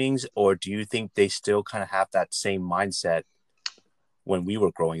savings, or do you think they still kind of have that same mindset when we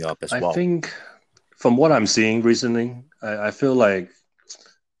were growing up as well? I think from what I'm seeing recently, I feel like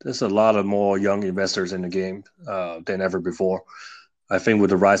there's a lot of more young investors in the game than ever before. I think with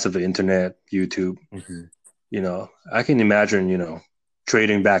the rise of the internet, YouTube, I can imagine,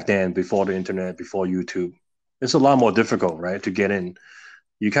 trading back then before the internet, before YouTube, it's a lot more difficult, right? To get in.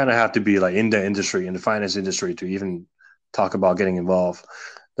 You kind of have to be like in the industry, in the finance industry, to even talk about getting involved.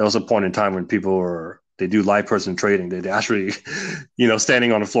 There was a point in time when they do live person trading. They actually,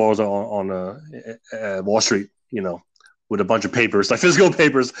 standing on the floors on Wall Street, with a bunch of papers, like physical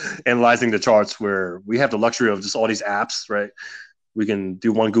papers, analyzing the charts, where we have the luxury of just all these apps, right? We can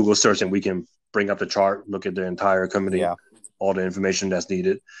do one Google search and we can bring up the chart, look at the entire company, all the information that's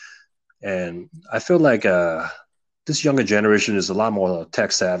needed. And I feel like this younger generation is a lot more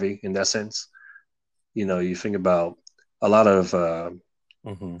tech savvy in that sense. You think about a lot of, I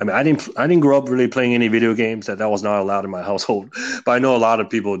mean, I didn't grow up really playing any video games. That was not allowed in my household, but I know a lot of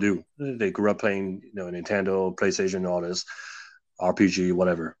people do. They grew up playing, Nintendo, PlayStation, all this, RPG,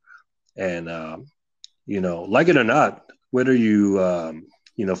 whatever. And, like it or not, whether you,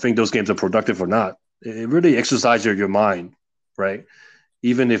 think those games are productive or not, it really exercises your mind, right?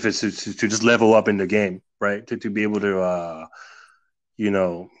 Even if it's to just level up in the game, right? To be able to,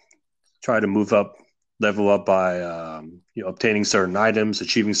 try to move up, level up by, obtaining certain items,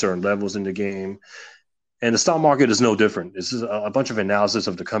 achieving certain levels in the game. And the stock market is no different. This is a bunch of analysis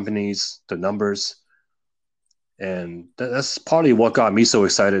of the companies, the numbers. And that's partly what got me so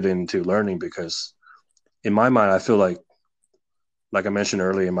excited into learning, because in my mind, I feel like I mentioned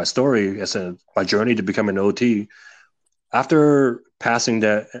earlier in my story, my journey to become an OT, after passing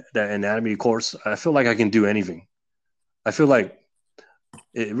that anatomy course, I feel like I can do anything. I feel like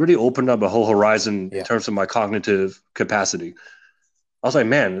it really opened up a whole horizon in terms of my cognitive capacity. I was like,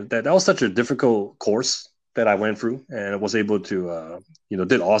 man, that was such a difficult course that I went through, and I was able to,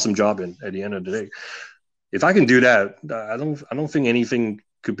 did an awesome job at the end of the day. If I can do that, I don't think anything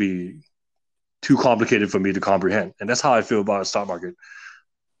could be too complicated for me to comprehend. And that's how I feel about the stock market.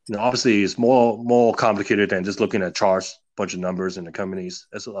 Obviously it's more complicated than just looking at charts, bunch of numbers in the companies.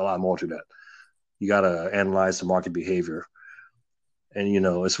 There's a lot more to that. You got to analyze the market behavior. And,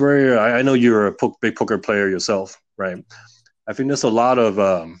 it's very, I know you're a big poker player yourself, right? I think there's a lot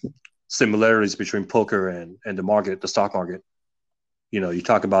of similarities between poker and the market, the stock market. You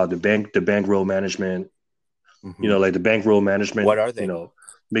talk about the bankroll management, like the bankroll management. What are they?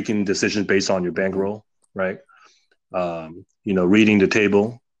 Making decisions based on your bankroll, right? Reading the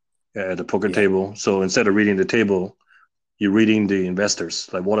table at the poker table. So instead of reading the table, you're reading the investors.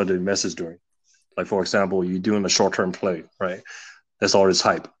 Like, what are the investors doing? Like, for example, you're doing a short-term play, right? That's all this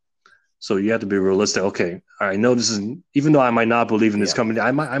hype. So you have to be realistic. Okay, I know this is, even though I might not believe in this company,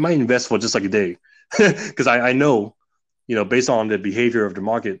 I might invest for just like a day, because I know, based on the behavior of the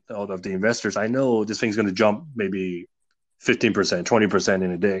market, of the investors, I know this thing's going to jump maybe 15%, 20%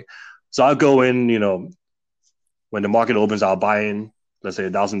 in a day. So I'll go in, when the market opens, I'll buy in, let's say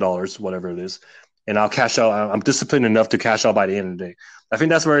 $1,000, whatever it is, and I'll cash out. I'm disciplined enough to cash out by the end of the day. I think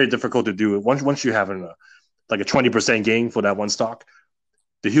that's very difficult to do. Once you have like a 20% gain for that one stock,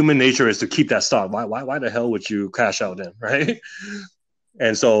 the human nature is to keep that stock. Why the hell would you cash out then, right?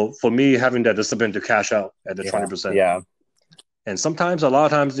 And so for me, having that discipline to cash out at the 20%. Yeah. And sometimes, a lot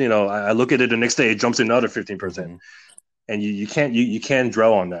of times, I look at it the next day, it jumps another 15%. And you can't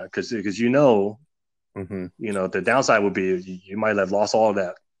dwell on that because Mm-hmm. The downside would be you might have lost all of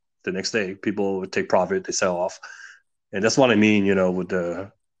that the next day. People would take profit, they sell off. And that's what I mean, with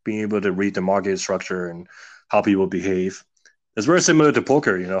the being able to read the market structure and how people behave. It's very similar to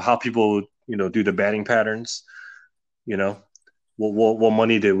poker, how people, do the betting patterns, you know, what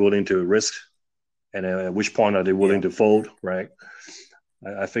money they're willing to risk and at which point are they willing Yeah. to fold, right?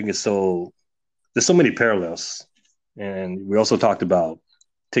 I think there's so many parallels. And we also talked about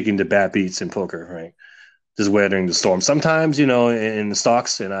taking the bad beats in poker, right? Just weathering the storm. Sometimes, in the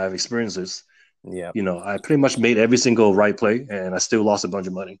stocks, and I've experienced this, Yeah. I pretty much made every single right play and I still lost a bunch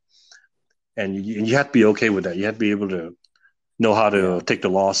of money. And you have to be okay with that. You have to be able to know how to Yeah. take the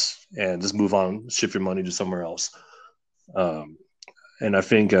loss and just move on, shift your money to somewhere else. Um, and I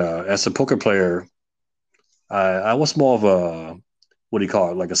think as a poker player, I was more of a, what do you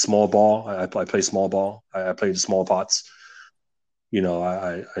call it, like a small ball. I play small ball. I played small pots.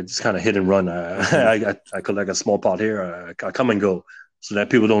 I just kind of hit and run. Mm-hmm. I collect a small pot here. I come and go so that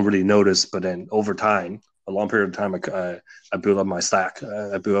people don't really notice. But then over time, a long period of time, I build up my stack.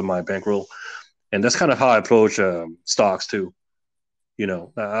 I build up my bankroll. And that's kind of how I approach stocks too.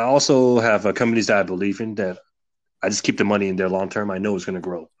 I also have companies that I believe in that I just keep the money in there long term. I know it's going to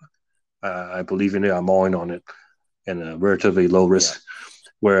grow. I believe in it. I'm all in on it and relatively low Yeah. risk.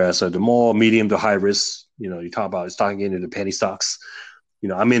 Whereas the more medium to high risk, you talk about stocking into the penny stocks.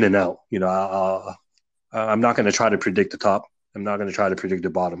 I'm in and out. I'm not going to try to predict the top. I'm not going to try to predict the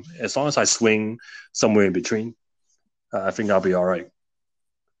bottom. As long as I swing somewhere in between, I think I'll be all right.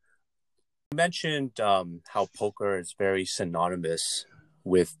 You mentioned how poker is very synonymous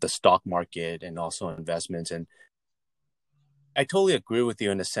with the stock market and also investments. And I totally agree with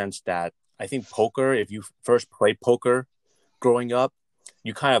you in the sense that I think poker, if you first played poker growing up,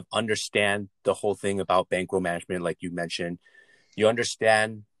 you kind of understand the whole thing about bankroll management, like you mentioned. You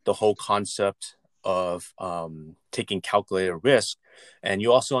understand the whole concept of taking calculated risk. And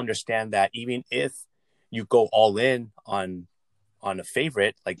you also understand that even if you go all in on a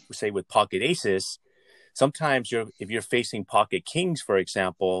favorite, like say with pocket aces, sometimes if you're facing pocket kings, for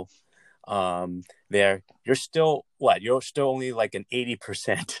example, you're still only like an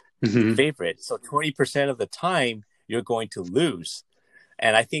 80% Mm-hmm. favorite. So 20% of the time you're going to lose.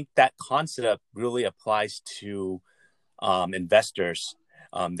 And I think that concept really applies to investors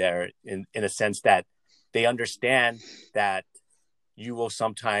there in a sense that they understand that you will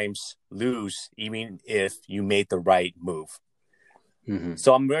sometimes lose even if you made the right move. Mm-hmm.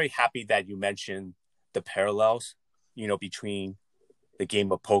 So I'm very happy that you mentioned the parallels, between the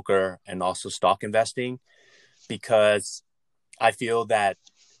game of poker and also stock investing, because I feel that,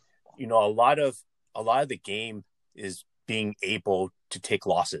 a lot of the game is being able to take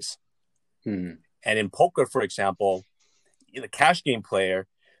losses. Mm-hmm. And in poker, for example, the cash game player,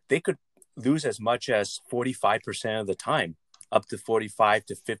 they could lose as much as 45% of the time, up to 45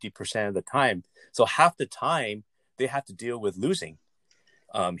 to 50% of the time. So half the time they have to deal with losing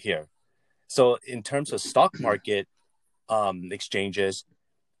here. So in terms of stock market exchanges,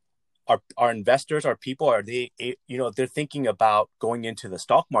 our investors, our people, are they, they're thinking about going into the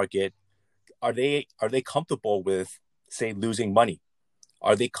stock market. Are they comfortable with, say, losing money?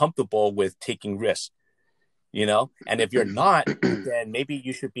 Are they comfortable with taking risks? And if you're not, then maybe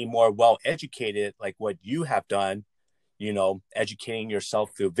you should be more well educated, like what you have done, educating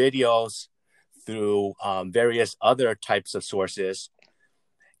yourself through videos, through various other types of sources,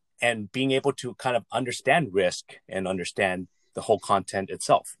 and being able to kind of understand risk and understand the whole content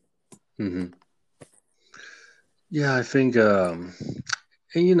itself. Mm-hmm. Yeah, I think, and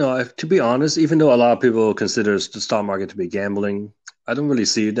to be honest, even though a lot of people consider the stock market to be gambling, I don't really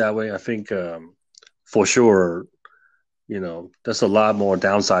see it that way. I think for sure, there's a lot more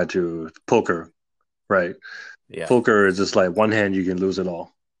downside to poker, right? Yeah. Poker is just like one hand, you can lose it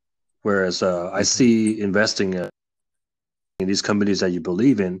all. Whereas I Mm-hmm. see investing in these companies that you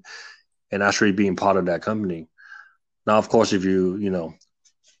believe in and actually being part of that company. Now, of course, if you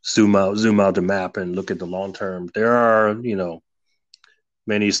zoom out the map and look at the long term, there are,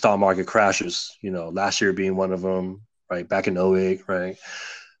 many stock market crashes, last year being one of them, right? Back in '08, right?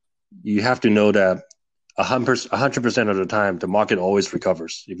 You have to know that 100% of the time, the market always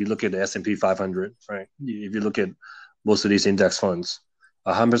recovers. If you look at the S&P 500, right? If you look at most of these index funds,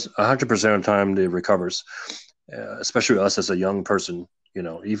 100% of the time it recovers. Especially us as a young person,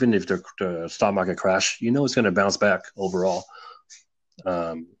 even if the stock market crash, it's going to bounce back overall.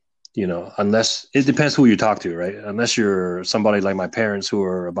 Unless it depends who you talk to, right? Unless you're somebody like my parents who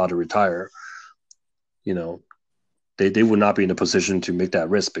are about to retire, you know, they would not be in a position to make that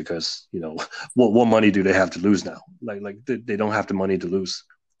risk because what money do they have to lose now? Like they don't have the money to lose.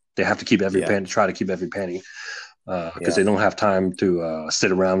 They have to keep every Yeah. penny, try to keep every penny, because Yeah. they don't have time to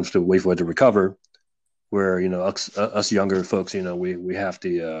sit around to wait for it to recover. Where us younger folks, we have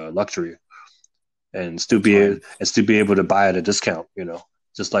the luxury and still Of time. be able to buy at a discount.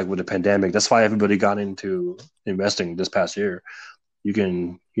 Just like with the pandemic, that's why everybody got into investing this past year. You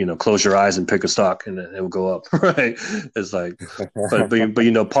can close your eyes and pick a stock and it will go up, right? It's like,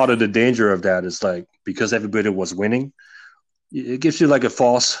 but part of the danger of that is like because everybody was winning, it gives you like a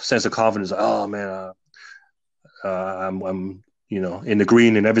false sense of confidence. Oh man, I'm in the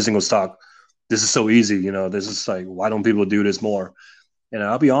green in every single stock. This is so easy. This is like, why don't people do this more? And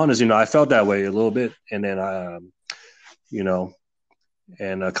I'll be honest, I felt that way a little bit, and then you know,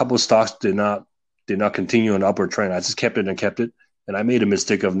 and a couple of stocks did not continue an upward trend. I just kept it, and I made a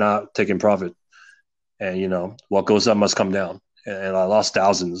mistake of not taking profit. And what goes up must come down, and I lost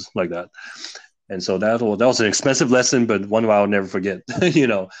thousands like that. And so that was an expensive lesson, but one I'll never forget.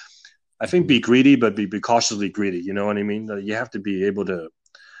 I think be greedy, but be cautiously greedy. You know what I mean? You have to be able to,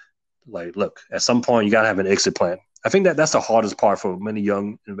 like, look, at some point you got to have an exit plan. I think that's the hardest part for many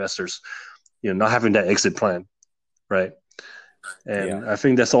young investors, not having that exit plan, right? And I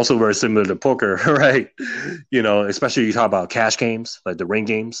think that's also very similar to poker, right? Especially you talk about cash games, like the ring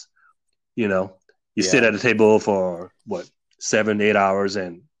games. You sit at a table for 7-8 hours,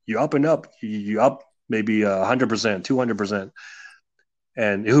 and you're up and up. You up maybe 100%, 200%.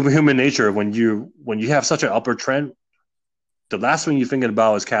 And human nature, when you have such an upward trend, the last thing you're thinking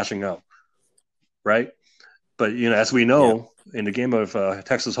about is cashing out, right? But as we know, in the game of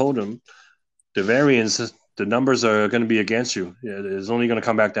Texas Hold'em, the variance, the numbers are going to be against you. It's only going to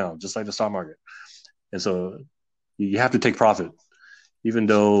come back down, just like the stock market. And so you have to take profit, even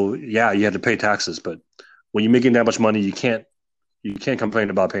though you have to pay taxes. But when you're making that much money, you can't complain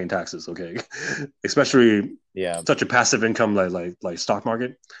about paying taxes, okay? Especially such a passive income like stock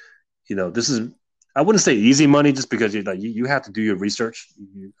market. This is, I wouldn't say easy money, just because you have to do your research.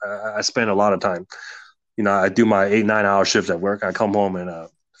 I spend a lot of time. I do my 8-9 hour shifts at work. I come home and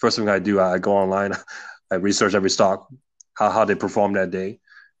first thing I do, I go online, I research every stock, how they perform that day,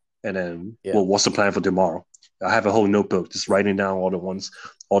 and then what's the plan for tomorrow. I have a whole notebook just writing down all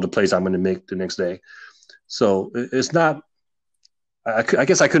the plays I'm going to make the next day. So it's not. I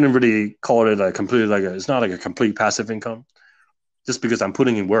guess I couldn't really call it it's not like a complete passive income, just because I'm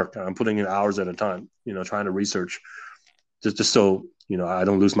putting in work. I'm putting in hours at a time, trying to research just so, I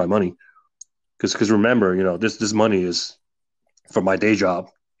don't lose my money. Because remember, this money is for my day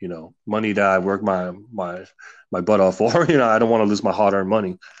job, money that I work my butt off for. I don't want to lose my hard-earned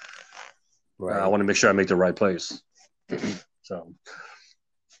money. Right. I want to make sure I make the right place. So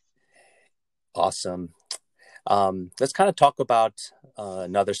awesome. Let's kind of talk about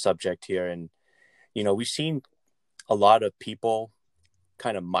another subject here. And, we've seen a lot of people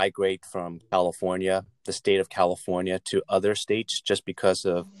kind of migrate from California, the state of California, to other states just because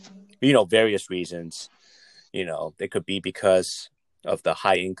of, various reasons. It could be because of the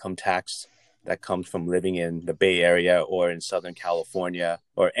high income tax that comes from living in the Bay Area or in Southern California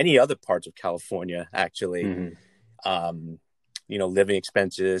or any other parts of California, actually. Mm-hmm. Living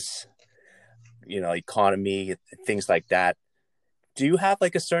expenses, economy, things like that. Do you have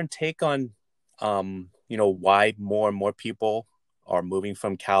like a certain take on, why more and more people are moving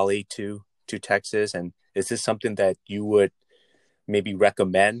from Cali to Texas? And is this something that you would maybe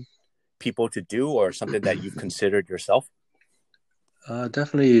recommend people to do, or something that you've considered yourself?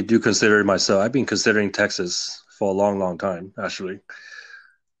 Definitely do consider it myself. I've been considering Texas for a long, long time, actually.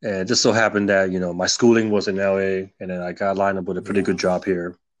 And it just so happened that, my schooling was in LA, and then I got lined up with a pretty good job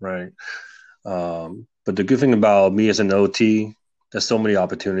here, right? But the good thing about me as an OT, there's so many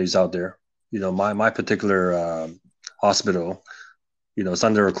opportunities out there. My particular hospital, it's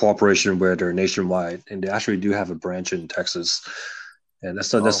under a corporation where they're nationwide, and they actually do have a branch in Texas. And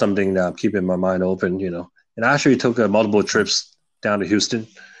that's something that I'm keeping my mind open, And I actually took multiple trips down to Houston.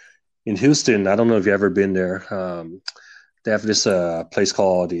 In Houston, I don't know if you've ever been there. They have this place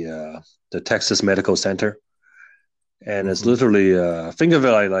called the Texas Medical Center. And it's literally, think of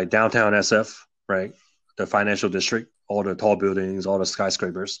it like downtown SF, right? The financial district, all the tall buildings, all the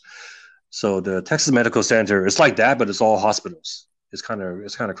skyscrapers. So the Texas Medical Center, it's like that, but it's all hospitals. It's kind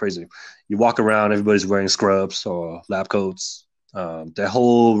of crazy. You walk around, everybody's wearing scrubs or lab coats. The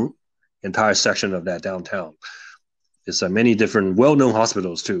whole entire section of that downtown. It's many different well-known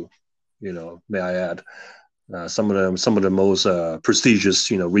hospitals too. May I add, some of the most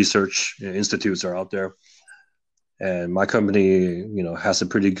prestigious research institutes are out there. And my company, has a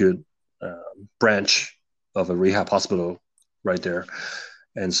pretty good branch of a rehab hospital right there.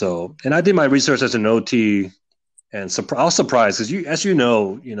 And I did my research as an OT, And I was surprised because as you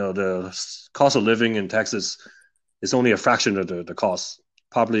know, the cost of living in Texas is only a fraction of the cost,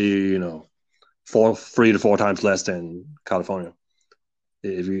 probably 3 to 4 times less than California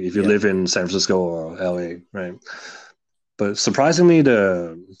if you Yeah. live in San Francisco or LA, right? But surprisingly,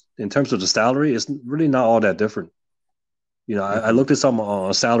 in terms of the salary, it's really not all that different. I Hmm. looked this up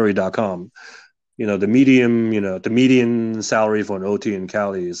on salary.com. The median salary for an OT in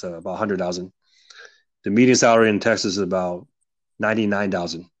Cali is about 100,000. The median salary in Texas is about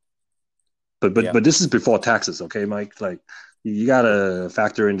 99,000. But but Yeah. but this is before taxes, okay, Mike? Like you gotta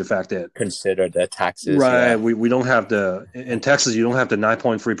factor in the fact that Consider the taxes. right, Yeah. we don't have in Texas you don't have the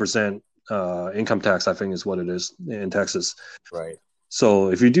 9.3% income tax, I think is what it is in Texas. Right.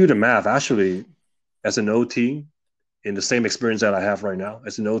 So if you do the math, actually, as an OT in the same experience that I have right now,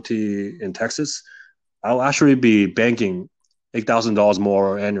 as an OT in Texas, I'll actually be banking $8,000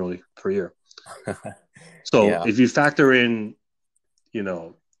 more annually per year. So Yeah. if you factor in, you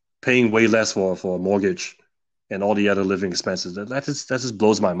know, paying way less for a mortgage and all the other living expenses, that just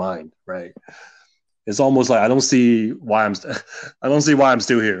blows my mind, right? It's almost like I don't see why I'm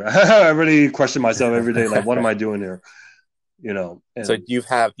still here. I really question myself every day, like, what am I doing here? So And you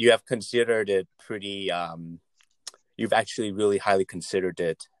have considered it pretty. You've actually really highly considered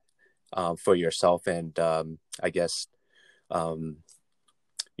it for yourself, and I guess um,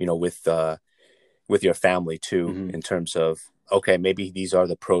 with your family too, mhm. in terms of, okay, maybe these are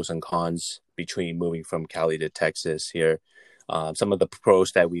the pros and cons between moving from Cali to Texas here. Some of the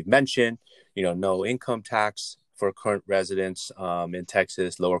pros that we've mentioned, no income tax for current residents in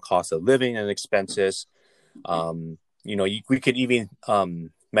Texas, lower cost of living and expenses. We could even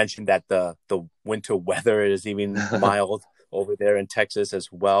mention that the winter weather is even mild over there in Texas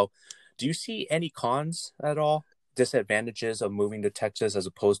as well. Do you see any cons at all? Disadvantages of moving to Texas as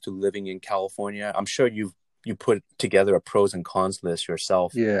opposed to living in California? I'm sure you put together a pros and cons list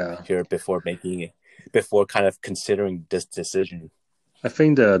yourself Yeah, here before kind of considering this decision. I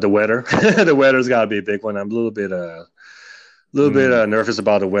think the weather, the weather's got to be a big one. I'm a little bit Mm, nervous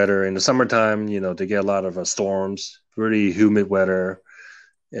about the weather in the summertime. They get a lot of storms, really humid weather.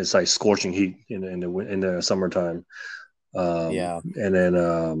 It's like scorching heat in the summertime. yeah, And then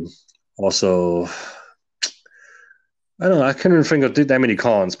also, I don't know. I couldn't think of that many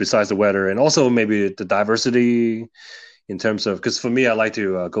cons besides the weather, and also maybe the diversity in terms of because for me, I like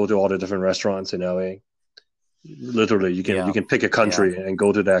to go to all the different restaurants in LA. Literally, you yeah, can pick a yeah. country and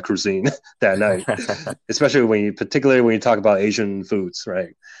go to that cuisine that night. Especially particularly when you talk about Asian foods, right?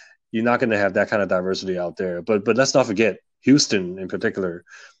 You're not going to have that kind of diversity out there. But let's not forget Houston in particular.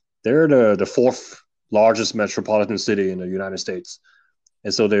 They're the fourth largest metropolitan city in the United States,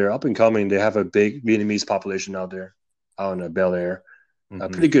 and so they're up and coming. They have a big Vietnamese population out in Bel Air. A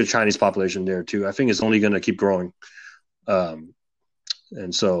Hmm. pretty good Chinese population there too. I think it's only going to keep growing. Um,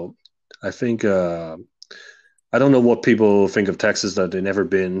 and so I think I don't know what people think of Texas that they've never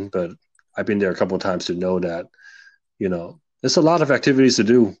been, but I've been there a couple of times to know that there's a lot of activities to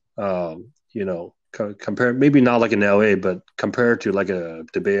do. Compare maybe not like in LA, but compared to like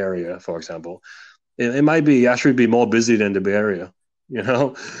the Bay Area, for example, it might be actually be more busy than the Bay Area, you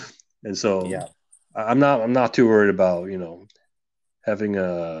know. And so Yeah. I'm not too worried about having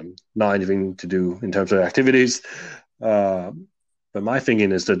not anything to do in terms of activities. Uh, but my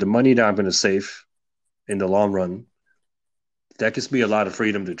thinking is that the money that I'm going to save in the long run, that gives me a lot of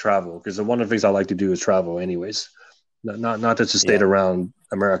freedom to travel because one of the things I like to do is travel, anyways. Not just to stay Yeah. around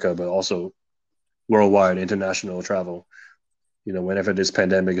America, but also worldwide international travel. Whenever this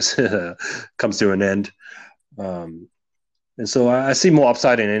pandemic comes to an end, um, and so I see more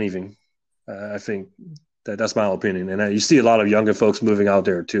upside in anything. I think that's my opinion, and you see a lot of younger folks moving out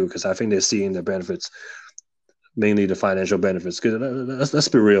there too because I think they're seeing the benefits, mainly the financial benefits. Because let's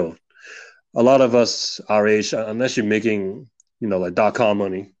be real, a lot of us our age, unless you're making like .com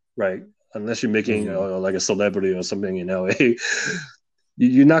money, right? Unless you're making Hmm. like a celebrity or something in LA,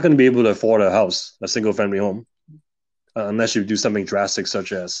 you're not going to be able to afford a single family home, unless you do something drastic,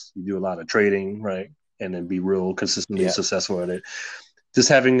 such as you do a lot of trading, right? And then be real consistently Yeah. successful at it. Just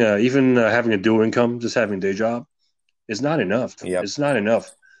having even having a dual income, just having a day job, is not enough. Yep. It's not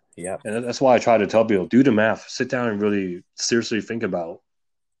enough, Yep. and that's why I try to tell people do the math, sit down and really seriously think about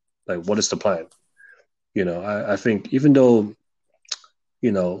like what is the plan. I think even though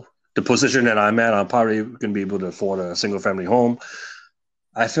the position that I'm at, I'm probably going to be able to afford a single family home.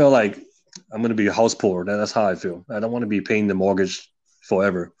 I feel like I'm going to be house poor. That's how I feel. I don't want to be paying the mortgage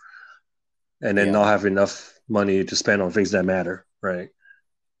forever and then Yeah. not have enough money to spend on things that matter, right?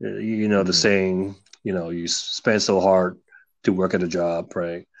 The Hmm. saying, you spend so hard to work at a job,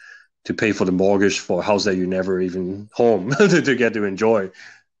 right? to pay for the mortgage for a house that you never even home to get to enjoy.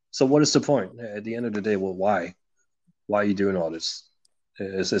 So what is the point? At the end of the day, well, why? Why are you doing all this?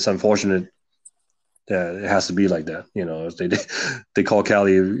 It's unfortunate that it has to be like that. They call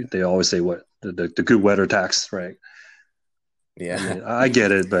Cali. They always say what the good weather tax, right? Yeah. I mean, I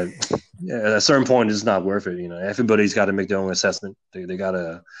get it, but at a certain point, it's not worth it. Everybody's got to make their own assessment. They got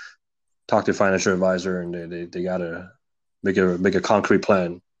to talk to a financial advisor, and they got to make a concrete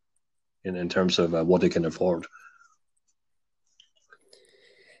plan in terms of what they can afford.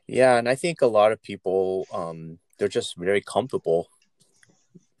 Yeah, and I think a lot of people, they're just very comfortable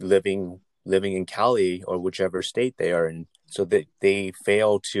living in Cali or whichever state they are in, so that they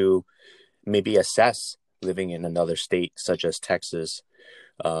fail to maybe assess living in another state such as Texas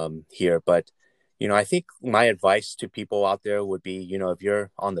here. But I think my advice to people out there would be, if you're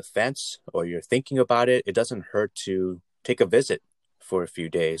on the fence or you're thinking about it, it doesn't hurt to take a visit for a few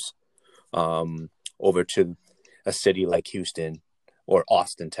days over to a city like Houston or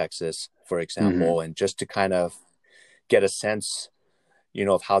Austin, Texas, for example, and just to kind of get a sense,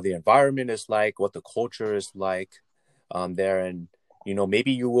 of how the environment is like, what the culture is like there. And,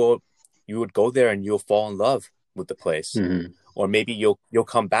 maybe you would go there and you'll fall in love with the place. Or maybe you'll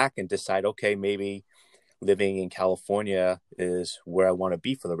come back and decide, okay, maybe living in California is where I want to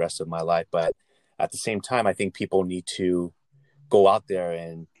be for the rest of my life. But at the same time, I think people need to go out there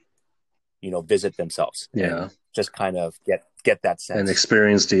and, visit themselves. Yeah. And just kind of get that sense and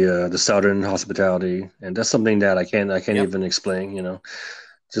experience the Southern hospitality. And that's something that I can't even explain.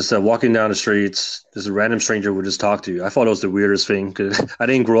 Just walking down the streets, just a random stranger would just talk to you. I thought it was the weirdest thing because I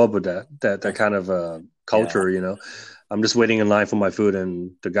didn't grow up with that kind of culture. Yeah. I'm just waiting in line for my food,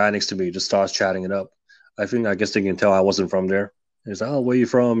 and the guy next to me just starts chatting it up. I guess they can tell I wasn't from there. He's like, "Oh, where you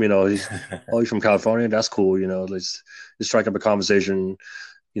from?" He's, "Oh, you from California? That's cool." Let's strike up a conversation.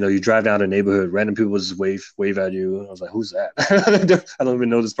 You drive down the neighborhood, random people just wave at you. I was like, "Who's that?" I don't even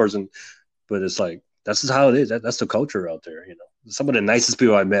know this person, but it's like that's just how it is. That's the culture out there. Some of the nicest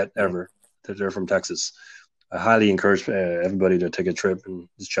people I met ever. That they're from Texas. I highly encourage everybody to take a trip and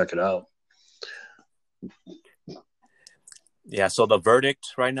just check it out. Yeah. So the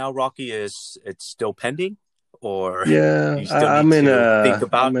verdict right now, Rocky, it's still pending, or yeah, you still need to think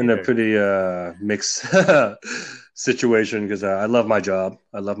about I'm in a pretty mixed situation because I love my job.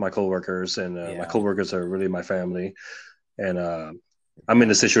 I love my coworkers, and my coworkers are really my family. And I'm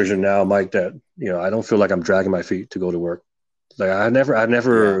in a situation now, Mike, that I don't feel like I'm dragging my feet to go to work. Like I'd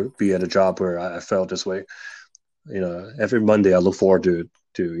never be at a job where I felt this way. Every Monday I look forward to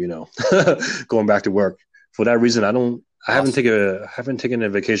going back to work. For that reason, I haven't taken a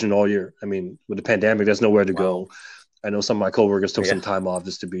vacation all year. I mean, with the pandemic, there's nowhere to go. I know some of my coworkers took some time off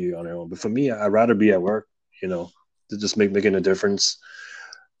just to be on their own. But for me, I'd rather be at work, to just making a difference.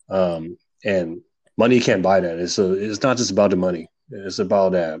 And money can't buy that. It's not just about the money. It's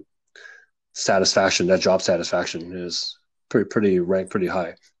about that satisfaction. That job satisfaction is pretty ranked pretty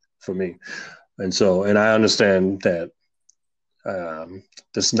high for me. And I understand that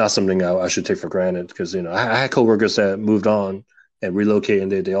this is not something I should take for granted because I had coworkers that moved on and relocated,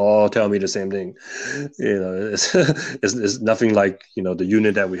 and they all tell me the same thing. It's nothing like the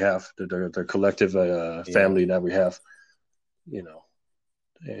unit that we have, the collective family that we have,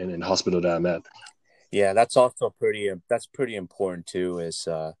 and in the hospital that I'm at. Yeah, that's also pretty important too. Is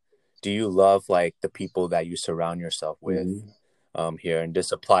do you love like the people that you surround yourself with here? And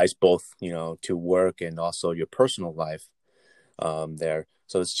this applies both to work and also your personal life there.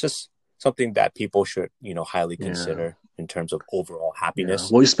 So it's just something that people should highly consider in terms of overall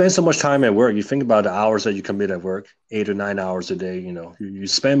happiness. Well, you spend so much time at work. You think about the hours that you commit at work, 8 or 9 hours a day. You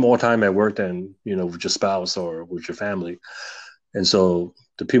spend more time at work than with your spouse or with your family. And so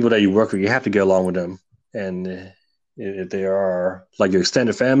the people that you work with, you have to get along with them. And if they are like your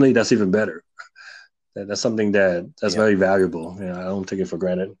extended family, that's even better. That's something that's very valuable. I don't take it for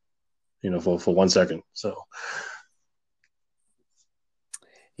granted, for 1 second. So.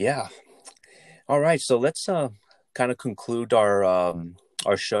 Yeah. All right. So let's kind of conclude our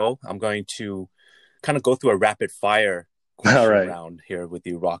show. I'm going to kind of go through a rapid fire question round here with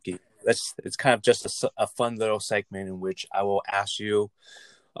you, Rocky. It's kind of just a fun little segment in which I will ask you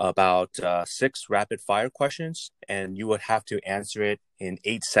about 6 rapid fire questions, and you would have to answer it in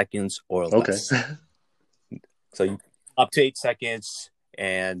 8 seconds or less. Okay. So up to 8 seconds.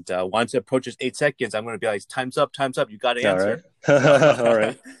 And once it approaches 8 seconds, I'm going to be like, time's up. You got to answer. All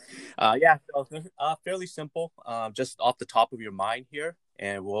right. So, fairly simple, just off the top of your mind here.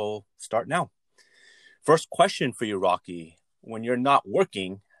 And we'll start now. First question for you, Rocky. When you're not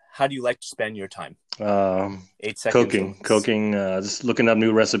working, how do you like to spend your time? Um, 8 seconds. cooking, just looking up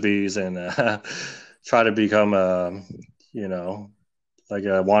new recipes and try to become, like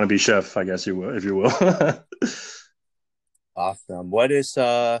a wannabe chef, I guess you will, if you will. Awesome. What is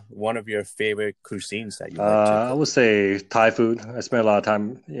one of your favorite cuisines that you like to I cook? would say Thai food. I spent a lot of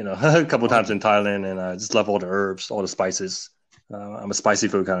time, a couple Oh, times in Thailand, and I just love all the herbs, all the spices. I'm a spicy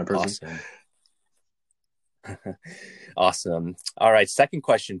food kind of person. awesome. Awesome. All right. Second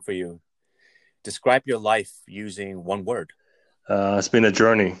question for you. Describe your life using one word. It's been a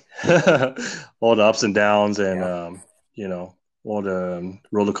journey, all the ups and downs, and Yeah. all the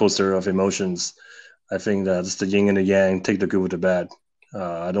roller coaster of emotions. I think that's the yin and the yang. Take the good with the bad.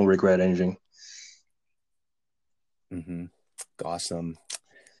 I don't regret anything. Mm-hmm. Awesome.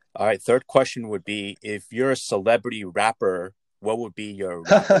 All right. Third question would be if you're a celebrity rapper, what would be your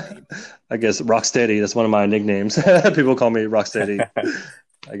rapper name? I guess Rocksteady. That's one of my nicknames. People call me Rocksteady.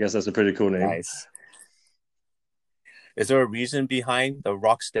 I guess that's a pretty cool name. Nice. Is there a reason behind the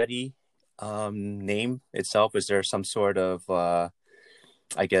Rocksteady name itself? Is there some sort of,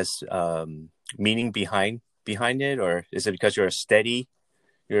 I guess, meaning behind it, or is it because you're a steady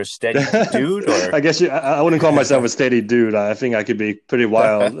dude, or? I guess I wouldn't call myself a steady dude. I think I could be pretty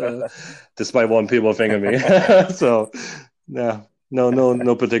wild, despite what people think of me. So,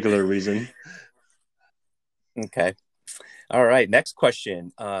 no particular reason. Okay. All right. Next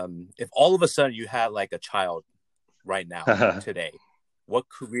question. If all of a sudden you had like a child right now, today, what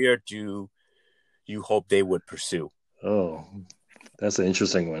career do you hope they would pursue? Oh, that's an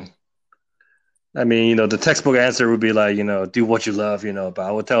interesting one. I mean, the textbook answer would be like, do what you love, but I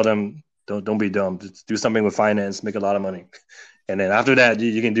would tell them, don't be dumb. Just do something with finance, make a lot of money. And then after that,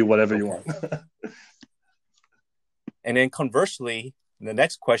 you can do whatever you want. And then conversely, the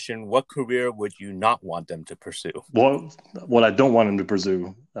next question, what career would you not want them to pursue? What I don't want them to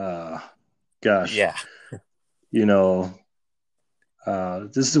pursue, gosh, Yeah.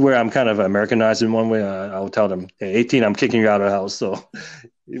 This is where I'm kind of Americanized in one way. I will tell them, hey, 18, I'm kicking you out of the house. So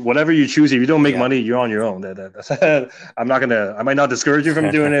whatever you choose, if you don't make money, you're on your own. I might not discourage you from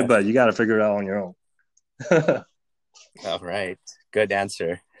doing it, but you got to figure it out on your own. All right. Good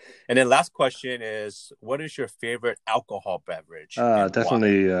answer. And then last question is, what is your favorite alcohol beverage?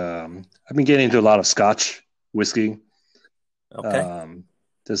 Definitely. I've been getting into a lot of scotch, whiskey. Okay.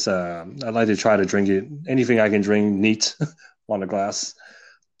 I like to try to drink it. Anything I can drink neat on a glass.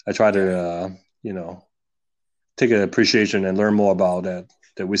 I try to, take an appreciation and learn more about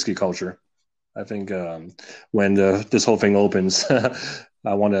the whiskey culture. I think when this whole thing opens,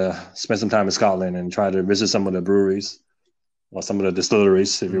 I want to spend some time in Scotland and try to visit some of the breweries or some of the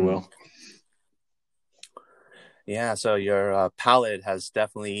distilleries, if you will. Yeah, so your palate has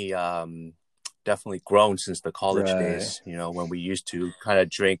definitely grown since the college days. When we used to kind of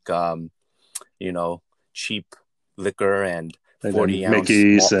drink, cheap liquor and 40-ounce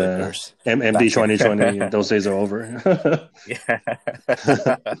Mickey's, malt liquors. MD 2020. Those days are over. Yeah.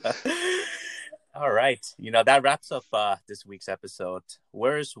 All right. That wraps up this week's episode.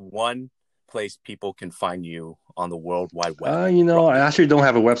 Where's one place people can find you on the World Wide Web? I actually don't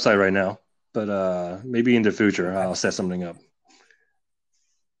have a website right now, but maybe in the future I'll set something up.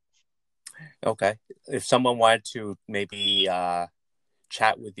 Okay. If someone wanted to maybe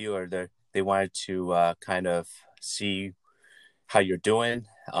chat with you, or they wanted to kind of see how you're doing,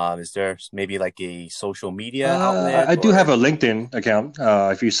 is there maybe like a social media outlet? I do have a LinkedIn account.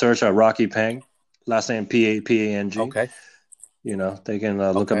 If you search Rocky Pang, last name Pang. Okay. They can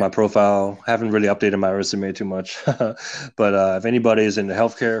look at my profile. Haven't really updated my resume too much, but if anybody is in the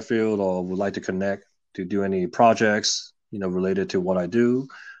healthcare field or would like to connect to do any projects, related to what I do,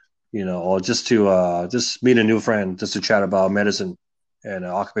 or just to just meet a new friend, just to chat about medicine and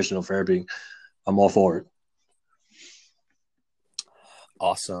occupational therapy, I'm all for it.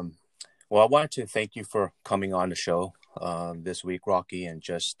 Awesome. Well, I wanted to thank you for coming on the show this week, Rocky, and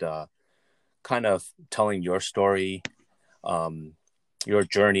just kind of telling your story, your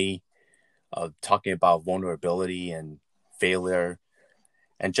journey of talking about vulnerability and failure,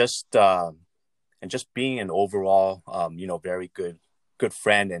 and just being an overall, very good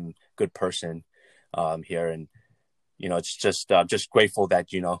friend and good person here. And, it's just grateful that,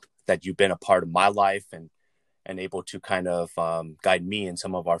 that you've been a part of my life and able to kind of guide me and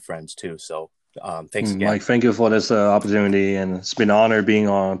some of our friends too. So thanks again. Mike, thank you for this opportunity, and it's been an honor being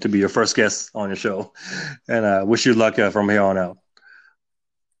on to be your first guest on your show, and wish you luck from here on out.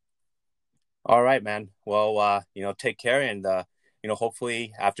 All right, man. Well, take care, and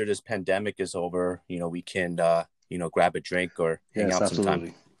hopefully after this pandemic is over, we can grab a drink or hang out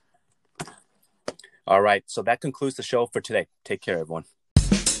sometime. All right, so that concludes the show for today. Take care, everyone.